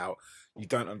song's about, you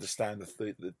don't understand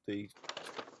the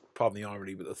pardon the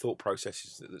irony, but the thought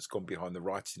processes that's gone behind the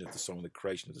writing of the song, the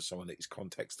creation of the song, and its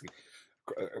context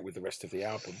with the rest of the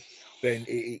album, then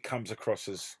it comes across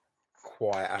as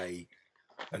quite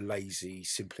a lazy,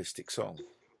 simplistic song.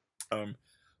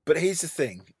 But here's the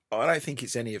thing: I don't think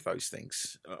it's any of those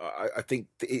things. I think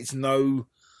it's no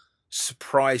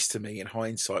surprise to me in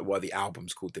hindsight why the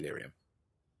album's called Delirium.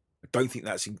 I don't think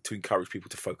that's to encourage people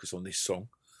to focus on this song,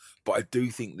 but I do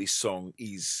think this song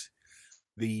is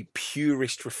the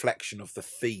purest reflection of the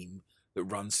theme that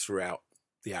runs throughout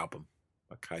the album.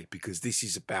 Okay, because this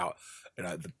is about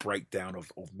the breakdown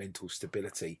of mental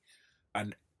stability,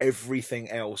 and everything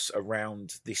else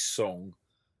around this song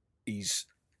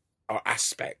are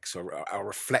aspects or are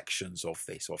reflections of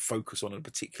this, or focus on a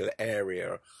particular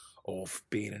area of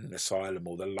being in an asylum,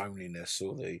 or the loneliness,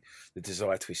 or the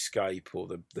desire to escape, or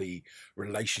the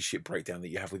relationship breakdown that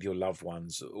you have with your loved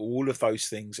ones. All of those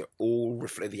things are all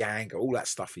reflect the anger. All that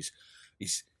stuff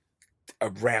is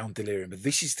around Delirium. But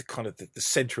this is the kind of the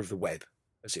center of the web,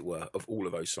 as it were, of all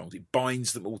of those songs. It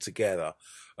binds them all together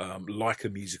like a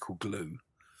musical glue,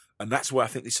 and that's why I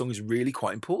think this song is really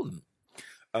quite important.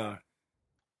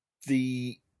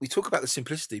 We talk about the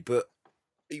simplicity, but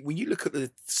when you look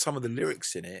at some of the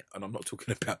lyrics in it, and I'm not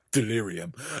talking about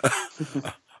Delirium,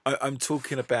 I'm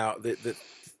talking about the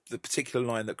particular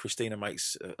line that Christina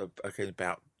makes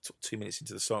about 2 minutes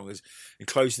into the song is,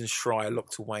 "Enclosed in a shrine,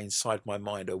 locked away inside my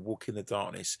mind, I walk in the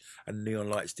darkness, and neon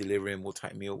lights delirium will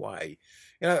take me away."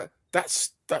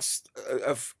 That's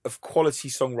of quality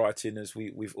songwriting as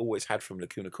we've always had from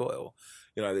Lacuna Coil.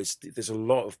 There's a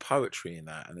lot of poetry in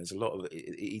that, and there's a lot of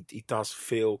it does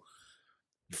feel.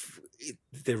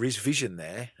 There is vision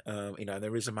there,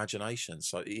 there is imagination.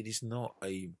 So it is not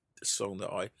a song that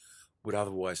I would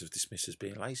otherwise have dismissed as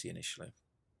being lazy initially.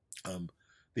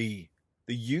 The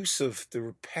use of the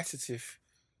repetitive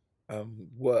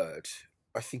word,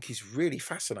 I think, is really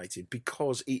fascinating,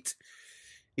 because it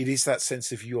is that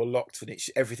sense of you're locked, and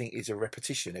everything is a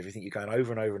repetition. Everything you're going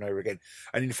over and over and over again,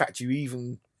 and in fact,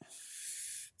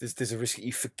 there's a risk that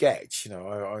you forget.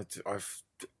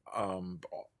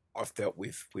 I've dealt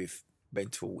with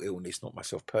mental illness, not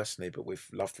myself personally, but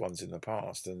with loved ones in the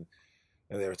past, and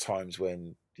there are times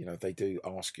when they do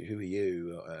ask you, "Who are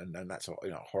you?" and that's a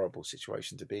horrible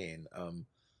situation to be in.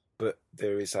 But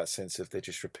there is that sense of they're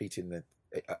just repeating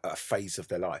a phase of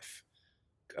their life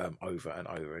over and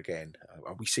over again.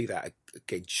 We see that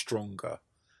again stronger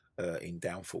in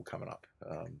Downfall coming up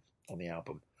on the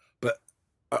album. But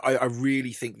I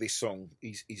really think this song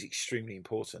is extremely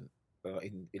important.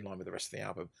 In line with the rest of the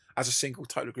album. As a single,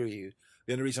 totally agree with you.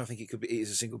 The only reason I think it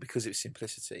is a single because of its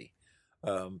simplicity.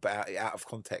 But out of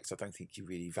context, I don't think you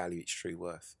really value its true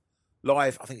worth.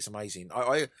 Live, I think it's amazing.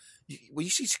 When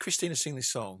you see Christina sing this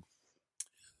song,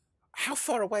 how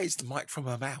far away is the mic from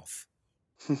her mouth?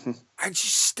 And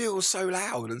she's still so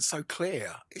loud and so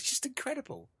clear. It's just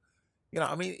incredible.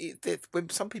 When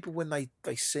some people, when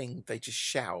they sing, they just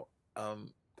shout.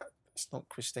 That's not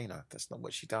Christina. That's not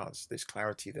what she does. There's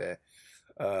clarity there.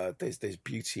 There's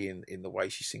beauty in the way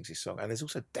she sings this song, and there's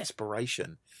also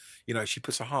desperation. She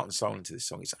puts her heart and soul into this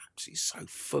song. It's absolutely so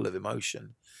full of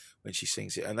emotion when she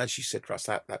sings it. And as you said, Russ,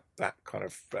 that kind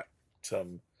of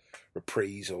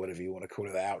reprise, or whatever you want to call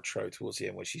it, the outro towards the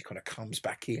end, where she kind of comes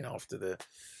back in after the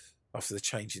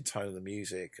change in tone of the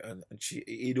music, and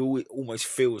it almost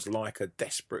feels like a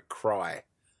desperate cry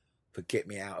for "Get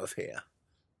me out of here."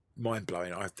 Mind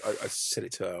blowing. I said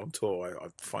it to her on tour. I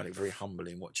find it very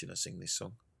humbling watching her sing this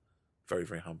song. Very,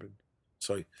 very humbling.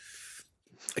 So,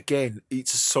 again,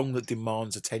 it's a song that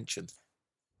demands attention.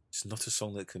 It's not a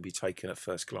song that can be taken at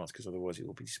first glance, because otherwise it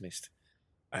will be dismissed.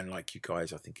 And like you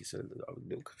guys, I think it's a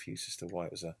little confused as to why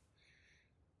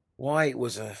it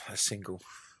was a single.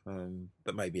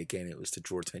 But maybe again it was to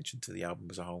draw attention to the album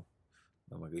as a whole.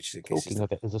 Oh my gosh! Talking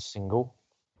of it as a single.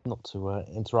 Not to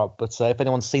interrupt, but if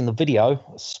anyone's seen the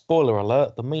video, spoiler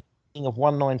alert, the meaning of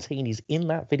 119 is in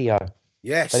that video.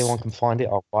 Yes. If anyone can find it,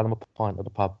 I'll buy them a pint at the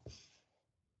pub.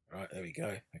 Right, there we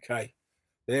go. Okay.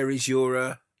 There is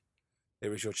your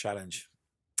challenge.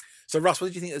 So, Russ,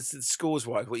 what did you think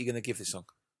scores-wise? What are you going to give this song?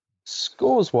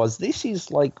 Scores-wise, this is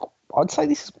I'd say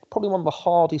this is probably one of the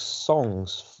hardest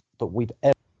songs that we've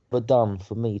ever done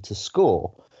for me to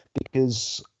score.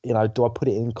 Because, do I put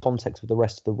it in context with the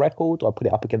rest of the record? Do I put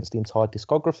it up against the entire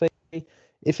discography?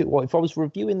 If I was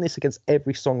reviewing this against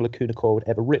every song Lacuna Coil had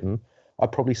ever written,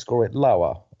 I'd probably score it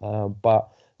lower. But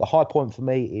the high point for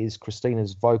me is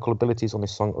Christina's vocal abilities on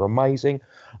this song are amazing.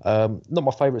 Not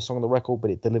my favourite song on the record,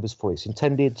 but it delivers for its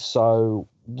intended. So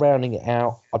rounding it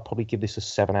out, I'd probably give this a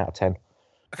 7 out of 10.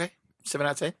 Okay, 7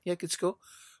 out of 10. Yeah, good score.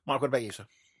 Mark, what about you, sir?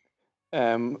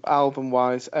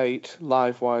 Album-wise, 8.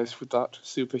 Live-wise, with that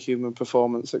superhuman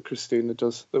performance that Christina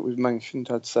does that we've mentioned,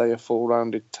 I'd say a full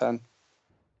rounded 10.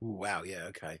 Ooh, wow, yeah,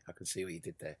 okay. I can see what you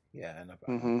did there. Yeah, and I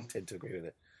tend to agree with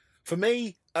it. For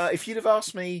me, if you'd have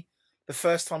asked me the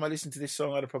first time I listened to this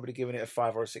song, I'd have probably given it a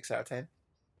 5 or a 6 out of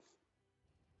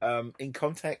 10. In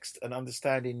context and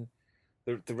understanding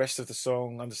the rest of the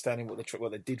song, understanding what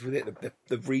they did with it,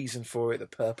 the reason for it, the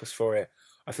purpose for it,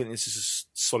 I think this is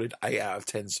a solid 8 out of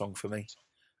 10 song for me.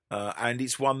 And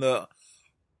it's one that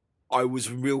I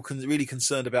was really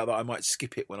concerned about, that I might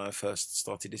skip it when I first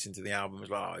started listening to the album. I was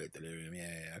like, oh, Delirium,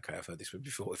 yeah, okay, I've heard this one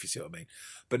before, if you see what I mean.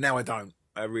 But now I don't.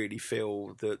 I really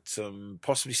feel that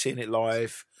possibly seeing it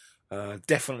live,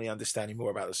 definitely understanding more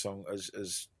about the song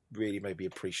has really made me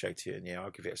appreciate it. And yeah,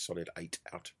 I'll give it a solid 8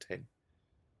 out of 10.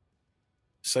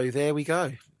 So there we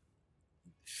go.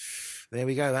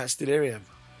 That's Delirium.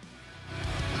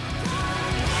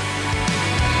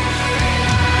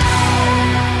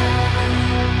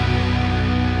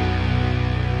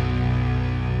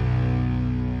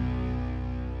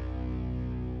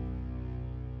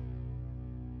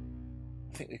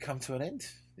 I think we've come to an end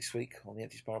this week on the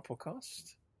Empty Spiral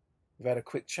podcast. We've had a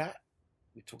quick chat.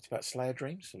 We talked about Slayer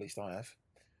Dreams, at least I have.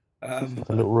 A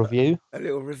little review.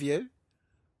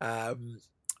 And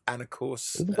of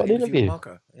course, We've got an interview.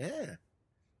 Marco. Yeah.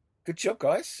 Good job,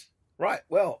 guys. Right.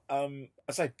 Well, I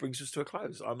say brings us to a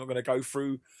close. I'm not going to go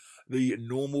through the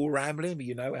normal rambling, but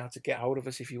you know how to get hold of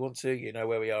us if you want to. You know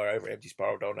where we are over at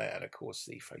emptyspiral.net, and of course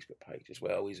the Facebook page as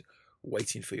well is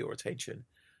waiting for your attention.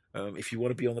 If you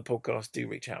want to be on the podcast, do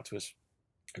reach out to us.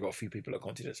 I've got a few people that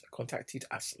contacted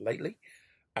us lately,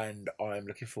 and I'm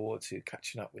looking forward to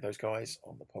catching up with those guys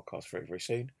on the podcast very, very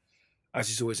soon. As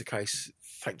is always the case,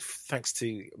 thanks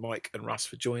to Mike and Russ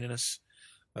for joining us.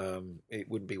 It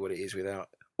wouldn't be what it is without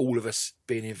all of us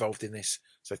being involved in this.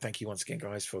 So thank you once again,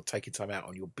 guys, for taking time out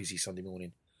on your busy Sunday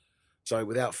morning. So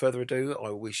without further ado, I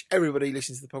wish everybody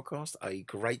listening to the podcast a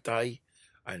great day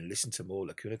and listen to more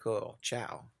Lacuna Coil.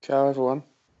 Ciao. Ciao, everyone.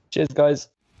 Cheers, guys.